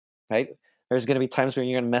accordion, right? There's going to be times where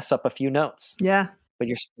you're going to mess up a few notes, Yeah. but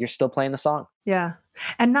you're still playing the song. Yeah.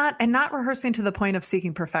 And not rehearsing to the point of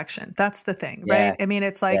seeking perfection. That's the thing, Yeah, right? I mean,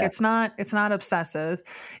 it's like yeah, it's not obsessive.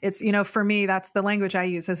 It's, for me, that's the language I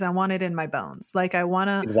use is I want it in my bones. Like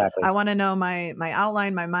exactly. I want to know my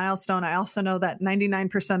outline, my milestone. I also know that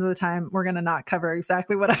 99% of the time we're going to not cover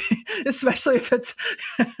exactly what especially if it's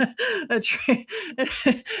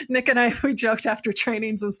Nick and I, we joked after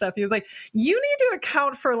trainings and stuff. He was like, "You need to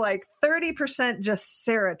account for like 30% just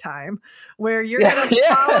Sarah time where you're Yeah, going to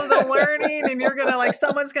follow the yeah. learning and you're going to like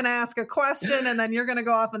someone's going to ask a question and then you're going to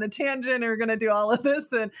go off on a tangent and you're going to do all of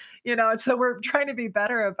this." And and so we're trying to be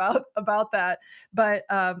better about that. But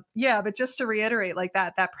yeah, but just to reiterate, like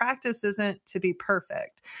that practice isn't to be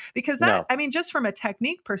perfect, because that, No. I mean, just from a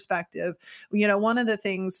technique perspective, one of the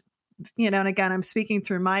things, and again, I'm speaking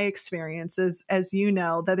through my experiences, as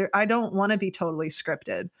that I don't want to be totally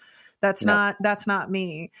scripted. No. That's not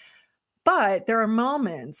me. But there are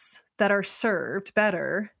moments that are served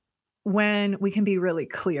better when we can be really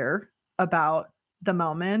clear about the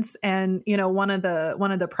moments. And one of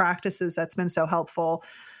the practices that's been so helpful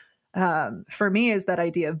for me is that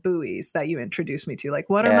idea of buoys that you introduced me to. Like,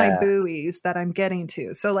 what are my Yeah. buoys that I'm getting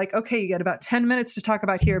to? So, like, okay, you get about 10 minutes to talk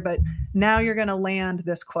about here, but now you're going to land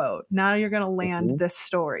this quote. Now you're going to land Mhm. this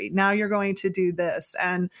story. Now you're going to do this.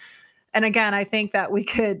 And again, I think that we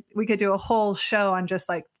could do a whole show on just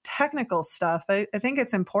like technical stuff. But I think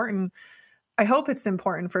it's important. I hope it's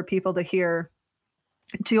important for people to hear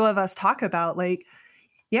two of us talk about, like,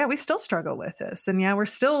 yeah, we still struggle with this. And yeah, we're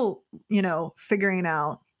still, figuring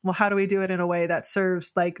out, well, how do we do it in a way that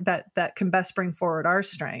serves, like, that can best bring forward our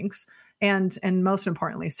strengths and most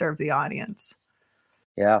importantly serve the audience.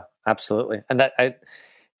 Yeah, absolutely. And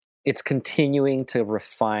it's continuing to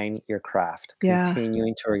refine your craft, Yeah.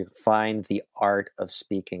 continuing to refine the art of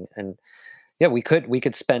speaking. And yeah, we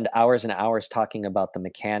could spend hours and hours talking about the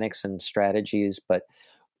mechanics and strategies, but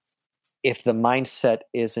if the mindset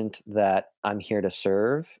isn't that I'm here to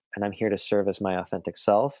serve and I'm here to serve as my authentic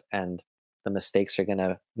self, and the mistakes are going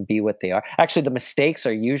to be what they are. Actually, the mistakes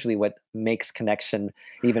are usually what makes connection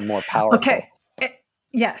even more Okay. powerful.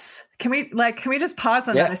 Yes. Can we just pause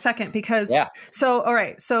on that Yeah. a second? Because Yeah. so, all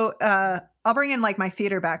right. So, I'll bring in like my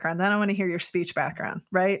theater background. Then I want to hear your speech background,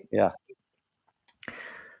 right? Yeah.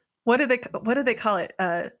 What do they call it?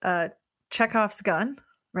 Chekhov's gun,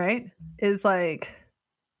 right? Is like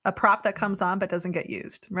a prop that comes on but doesn't get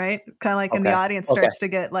used, right? Kind of like, and the Okay. audience Okay. starts to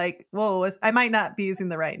get like, whoa, I might not be using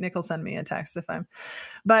the right. Nick will send me a text if I'm,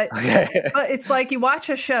 but Okay. but it's like you watch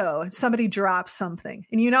a show and somebody drops something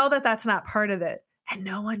and you know that that's not part of it and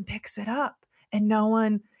no one picks it up and no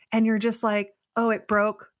one, and you're just like, oh, it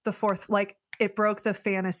broke the fourth, like it broke the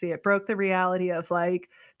fantasy, it broke the reality of like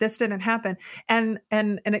this didn't happen. And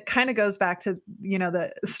it kind of goes back to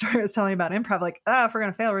the story I was telling you about improv, like, oh, if we're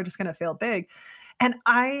gonna fail, we're just gonna fail big. And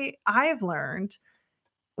I've learned,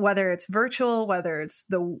 whether it's virtual, whether it's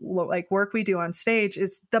the like work we do on stage,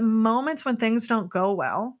 is the moments when things don't go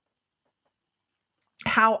well,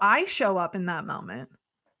 how I show up in that moment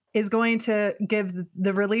is going to give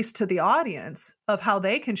the release to the audience of how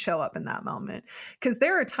they can show up in that moment. Because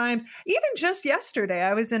there are times, even just yesterday,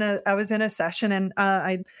 I was in a session and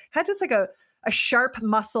I had just like a sharp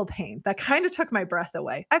muscle pain that kind of took my breath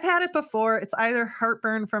away. I've had it before. It's either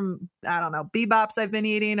heartburn from, I don't know, bebops I've been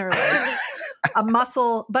eating or like a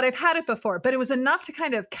muscle, but I've had it before. But it was enough to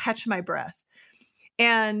kind of catch my breath.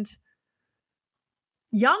 And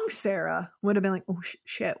young Sarah would have been like, oh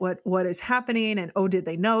shit, what is happening? And oh, did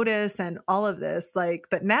they notice? And all of this, like,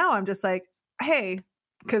 but now I'm just like, hey,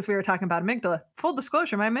 because we were talking about amygdala. Full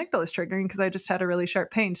disclosure, my amygdala is triggering because I just had a really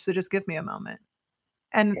sharp pain. So just give me a moment.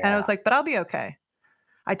 And I was like, but I'll be okay.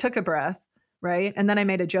 I took a breath, right? And then I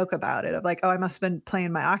made a joke about it of like, oh, I must have been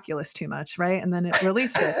playing my Oculus too much, right? And then it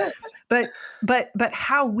released it. But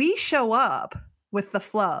how we show up with the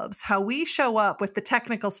flubs, how we show up with the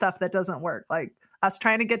technical stuff that doesn't work, like us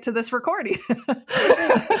trying to get to this recording,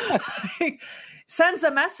 like, sends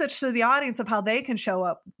a message to the audience of how they can show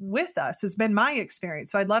up with us, has been my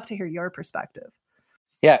experience. So I'd love to hear your perspective.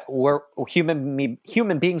 Yeah, we're human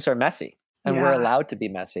beings are messy. And we're allowed to be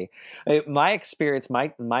messy. My experience,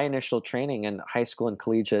 my initial training in high school and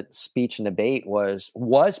collegiate speech and debate was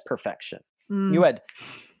perfection. You had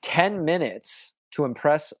 10 minutes to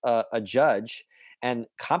impress a judge, and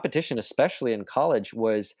competition, especially in college,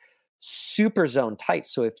 was super zone tight.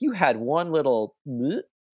 So if you had one little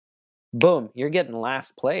boom, you're getting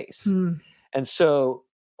last place. And so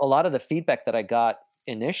a lot of the feedback that I got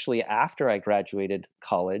initially after I graduated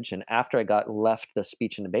college and after I got left the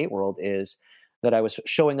speech and debate world is that I was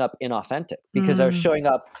showing up inauthentic because I was showing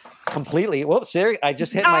up completely. Whoops, Erik, I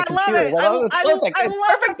just hit my computer. I love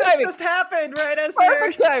it. This just happened right as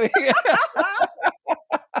perfect timing.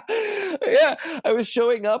 Yeah, I was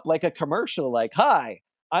showing up like a commercial, like, "Hi,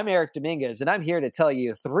 I'm Erik Dominguez, and I'm here to tell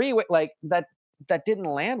you like that." That didn't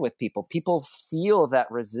land with people. People feel that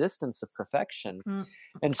resistance of perfection.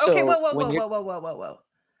 And so okay, whoa.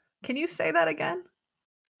 Can you say that again?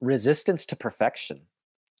 Resistance to perfection.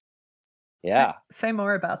 Yeah. Say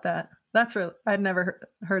more about that. That's real. I'd never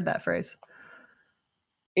heard that phrase.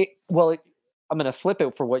 I'm going to flip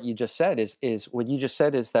it for what you just said is what you just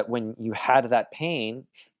said is that when you had that pain,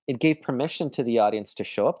 it gave permission to the audience to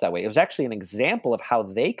show up that way. It was actually an example of how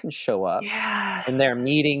they can show up in their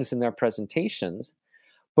meetings and their presentations.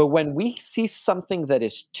 But when we see something that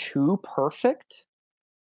is too perfect,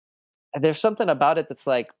 there's something about it that's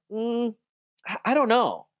like, I don't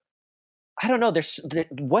know.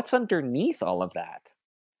 What's underneath all of that?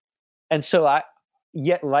 And so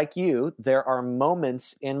yet like you, there are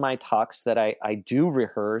moments in my talks that I do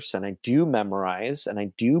rehearse and I do memorize and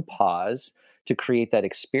I do pause to create that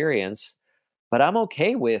experience, but I'm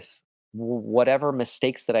okay with whatever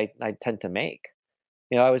mistakes that I tend to make.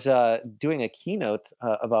 I was doing a keynote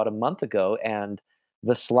about a month ago, and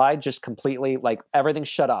the slide just completely, like, everything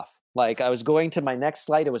shut off. Like, I was going to my next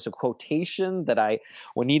slide. It was a quotation that I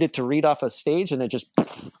needed to read off a stage, and it just...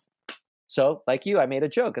 So, like you, I made a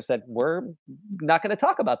joke. I said, we're not going to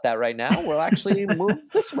talk about that right now. We'll actually move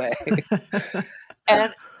this way.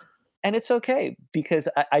 And it's okay, because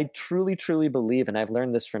I truly, truly believe, and I've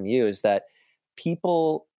learned this from you, is that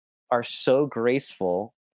people are so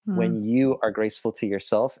graceful when you are graceful to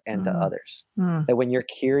yourself and to others. That when you're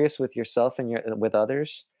curious with yourself and with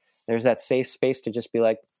others, there's that safe space to just be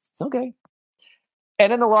like, okay.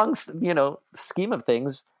 And in the long, scheme of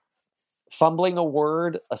things, fumbling a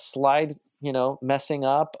word, a slide, messing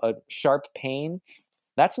up, a sharp pain,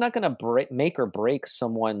 that's not going to make or break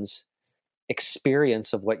someone's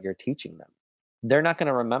experience of what you're teaching them. They're not going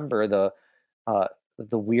to remember the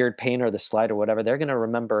weird pain or the slide or whatever. They're going to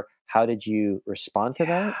remember, how did you respond to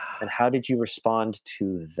that, and how did you respond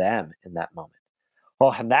to them in that moment?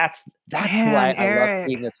 Well, and that's why I love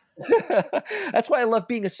being this. That's why I love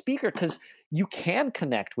being a speaker, because you can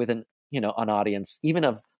connect with an audience even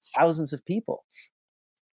of thousands of people.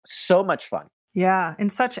 So much fun. Yeah, in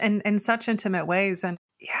such intimate ways, and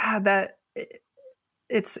that.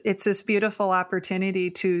 It's this beautiful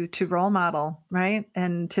opportunity to role model, right?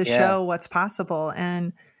 And to show what's possible.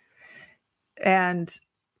 And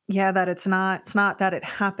that it's not that it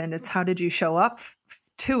happened. It's how did you show up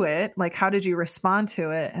to it? Like, how did you respond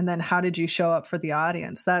to it? And then how did you show up for the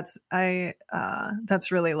audience? That's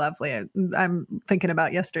really lovely. I'm thinking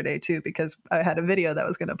about yesterday too, because I had a video that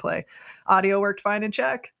was going to play. Audio worked fine and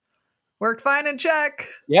check. Worked fine and check.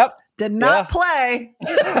 Yep. Did not play.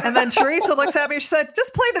 And then Teresa looks at me. She said,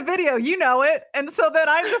 just play the video. You know it. And so then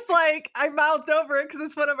I'm just like, I mouthed over it because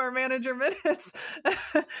it's one of our manager minutes.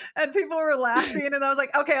 And people were laughing. And I was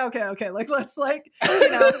like, okay. Like, let's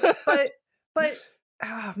but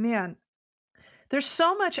oh man, there's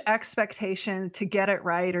so much expectation to get it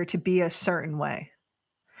right or to be a certain way.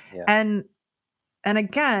 Yeah. And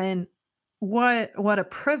again, what a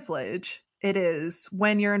privilege it is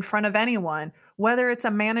when you're in front of anyone, whether it's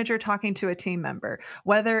a manager talking to a team member,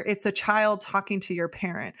 whether it's a child talking to your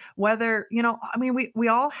parent, whether, I mean, we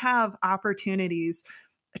all have opportunities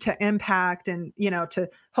to impact and, to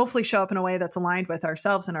hopefully show up in a way that's aligned with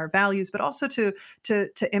ourselves and our values, but also to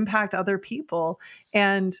impact other people.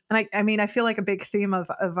 And I mean, I feel like a big theme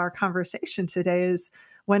of our conversation today is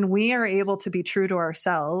when we are able to be true to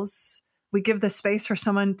ourselves, we give the space for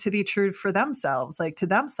someone to be true for themselves, like to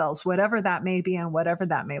themselves, whatever that may be and whatever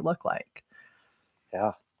that may look like.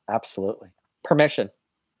 Yeah, absolutely. Permission.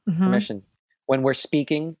 Mm-hmm. Permission. When we're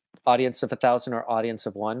speaking, audience of 1,000 or audience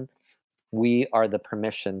of 1, we are the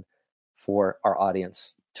permission for our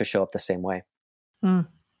audience to show up the same way.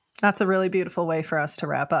 That's a really beautiful way for us to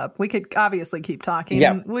wrap up. We could obviously keep talking,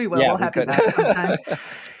 Yeah. and we will. Yeah, we'll we have you could. back sometime.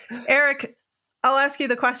 Erik, I'll ask you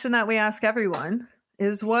the question that we ask everyone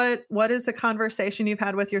is what is a conversation you've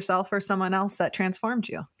had with yourself or someone else that transformed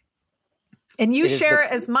you? And you share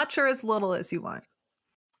as much or as little as you want.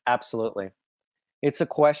 Absolutely. It's a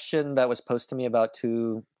question that was posed to me about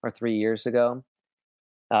 2 or 3 years ago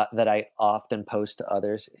that I often pose to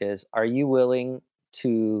others is, are you willing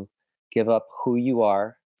to give up who you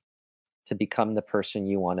are to become the person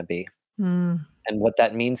you want to be? And what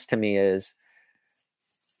that means to me is,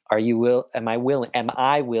 am I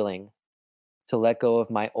willing to let go of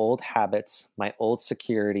my old habits, my old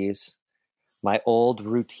securities, my old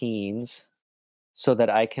routines so that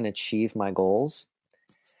I can achieve my goals?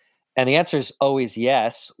 And the answer is always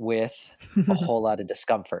yes, with a whole lot of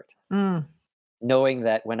discomfort. Knowing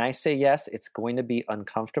that when I say yes, it's going to be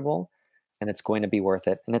uncomfortable and it's going to be worth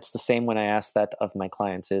it. And it's the same when I ask that of my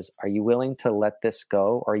clients is, are you willing to let this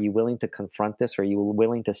go? Are you willing to confront this? Are you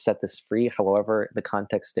willing to set this free, however the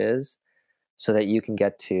context is, so that you can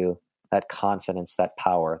get to that confidence, that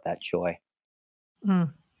power, that joy?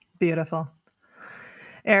 Beautiful.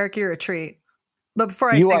 Erik, you're a treat. But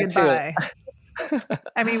before I You say are goodbye, too.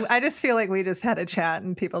 I mean, I just feel like we just had a chat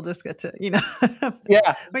and people just get to, Yeah.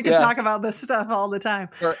 we can talk about this stuff all the time.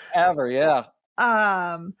 Forever. Yeah.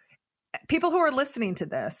 People who are listening to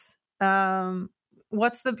this,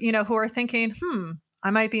 what's the, who are thinking, I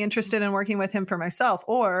might be interested in working with him for myself,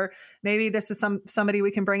 or maybe this is somebody we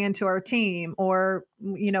can bring into our team, or,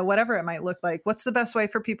 whatever it might look like. What's the best way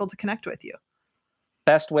for people to connect with you?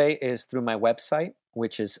 Best way is through my website,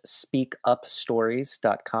 which is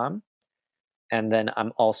speakupstories.com. And then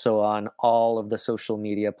I'm also on all of the social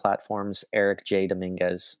media platforms, Erik J.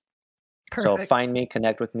 Dominguez. Perfect. So find me,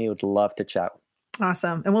 connect with me. Would love to chat.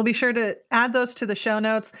 Awesome. And we'll be sure to add those to the show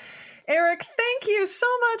notes. Erik, thank you so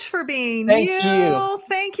much for being Thank you. you.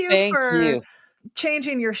 Thank you Thank for you.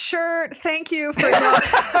 changing your shirt. Thank you for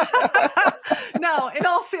no, in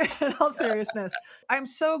all seriousness, I'm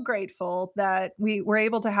so grateful that we were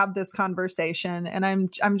able to have this conversation, and I'm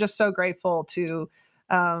just so grateful to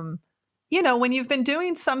when you've been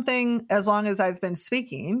doing something as long as I've been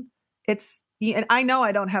speaking, and I know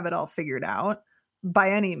I don't have it all figured out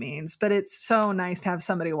by any means, but it's so nice to have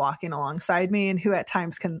somebody walking alongside me and who at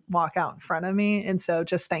times can walk out in front of me. And so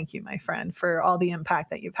just thank you, my friend, for all the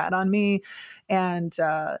impact that you've had on me and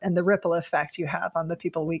the ripple effect you have on the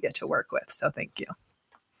people we get to work with. So thank you.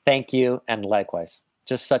 Thank you. And likewise,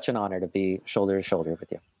 just such an honor to be shoulder to shoulder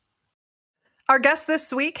with you. Our guest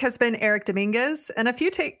this week has been Erik Dominguez. And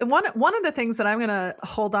one of the things that I'm going to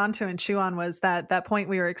hold on to and chew on was that point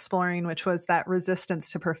we were exploring, which was that resistance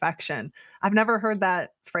to perfection. I've never heard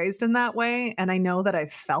that phrased in that way. And I know that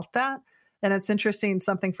I've felt that. And it's interesting,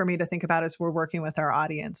 something for me to think about as we're working with our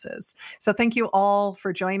audiences. So thank you all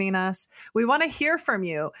for joining us. We want to hear from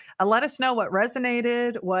you. Let us know what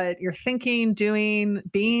resonated, what you're thinking, doing,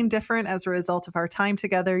 being different as a result of our time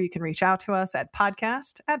together. You can reach out to us at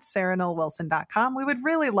podcast@sarahnollwilson.com. We would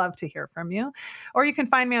really love to hear from you. Or you can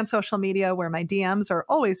find me on social media where my DMs are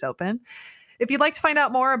always open. If you'd like to find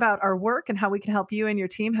out more about our work and how we can help you and your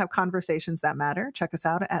team have conversations that matter, check us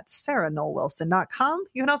out at sarahnollwilson.com.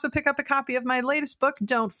 You can also pick up a copy of my latest book,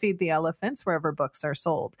 Don't Feed the Elephants, wherever books are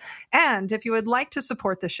sold. And if you would like to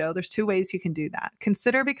support the show, there's 2 ways you can do that.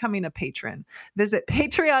 Consider becoming a patron. Visit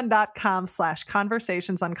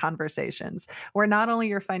patreon.com/conversationsonconversations, where not only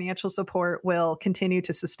your financial support will continue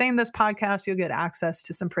to sustain this podcast, you'll get access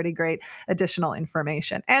to some pretty great additional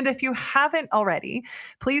information. And if you haven't already,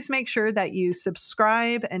 please make sure that you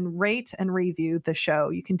subscribe and rate and review the show.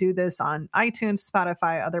 You can do this on iTunes,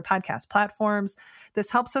 Spotify, other podcast platforms.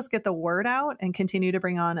 This helps us get the word out and continue to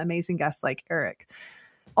bring on amazing guests like Erik.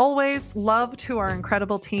 Always love to our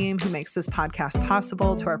incredible team who makes this podcast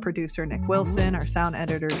possible, to our producer, Nick Wilson, our sound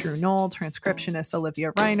editor, Drew Noll, transcriptionist,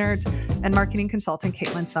 Olivia Reinert, and marketing consultant,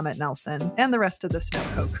 Caitlin Summit Nelson, and the rest of the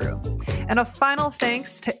Snowco crew. And a final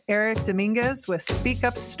thanks to Erik Dominguez with Speak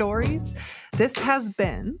Up Stories. This has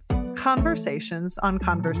been Conversations on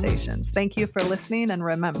Conversations. Thank you for listening, and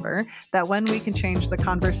remember that when we can change the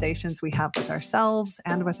conversations we have with ourselves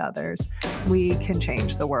and with others, we can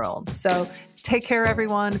change the world. So take care,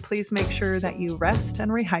 everyone. Please make sure that you rest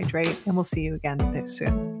and rehydrate, and we'll see you again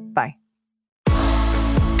soon. Bye.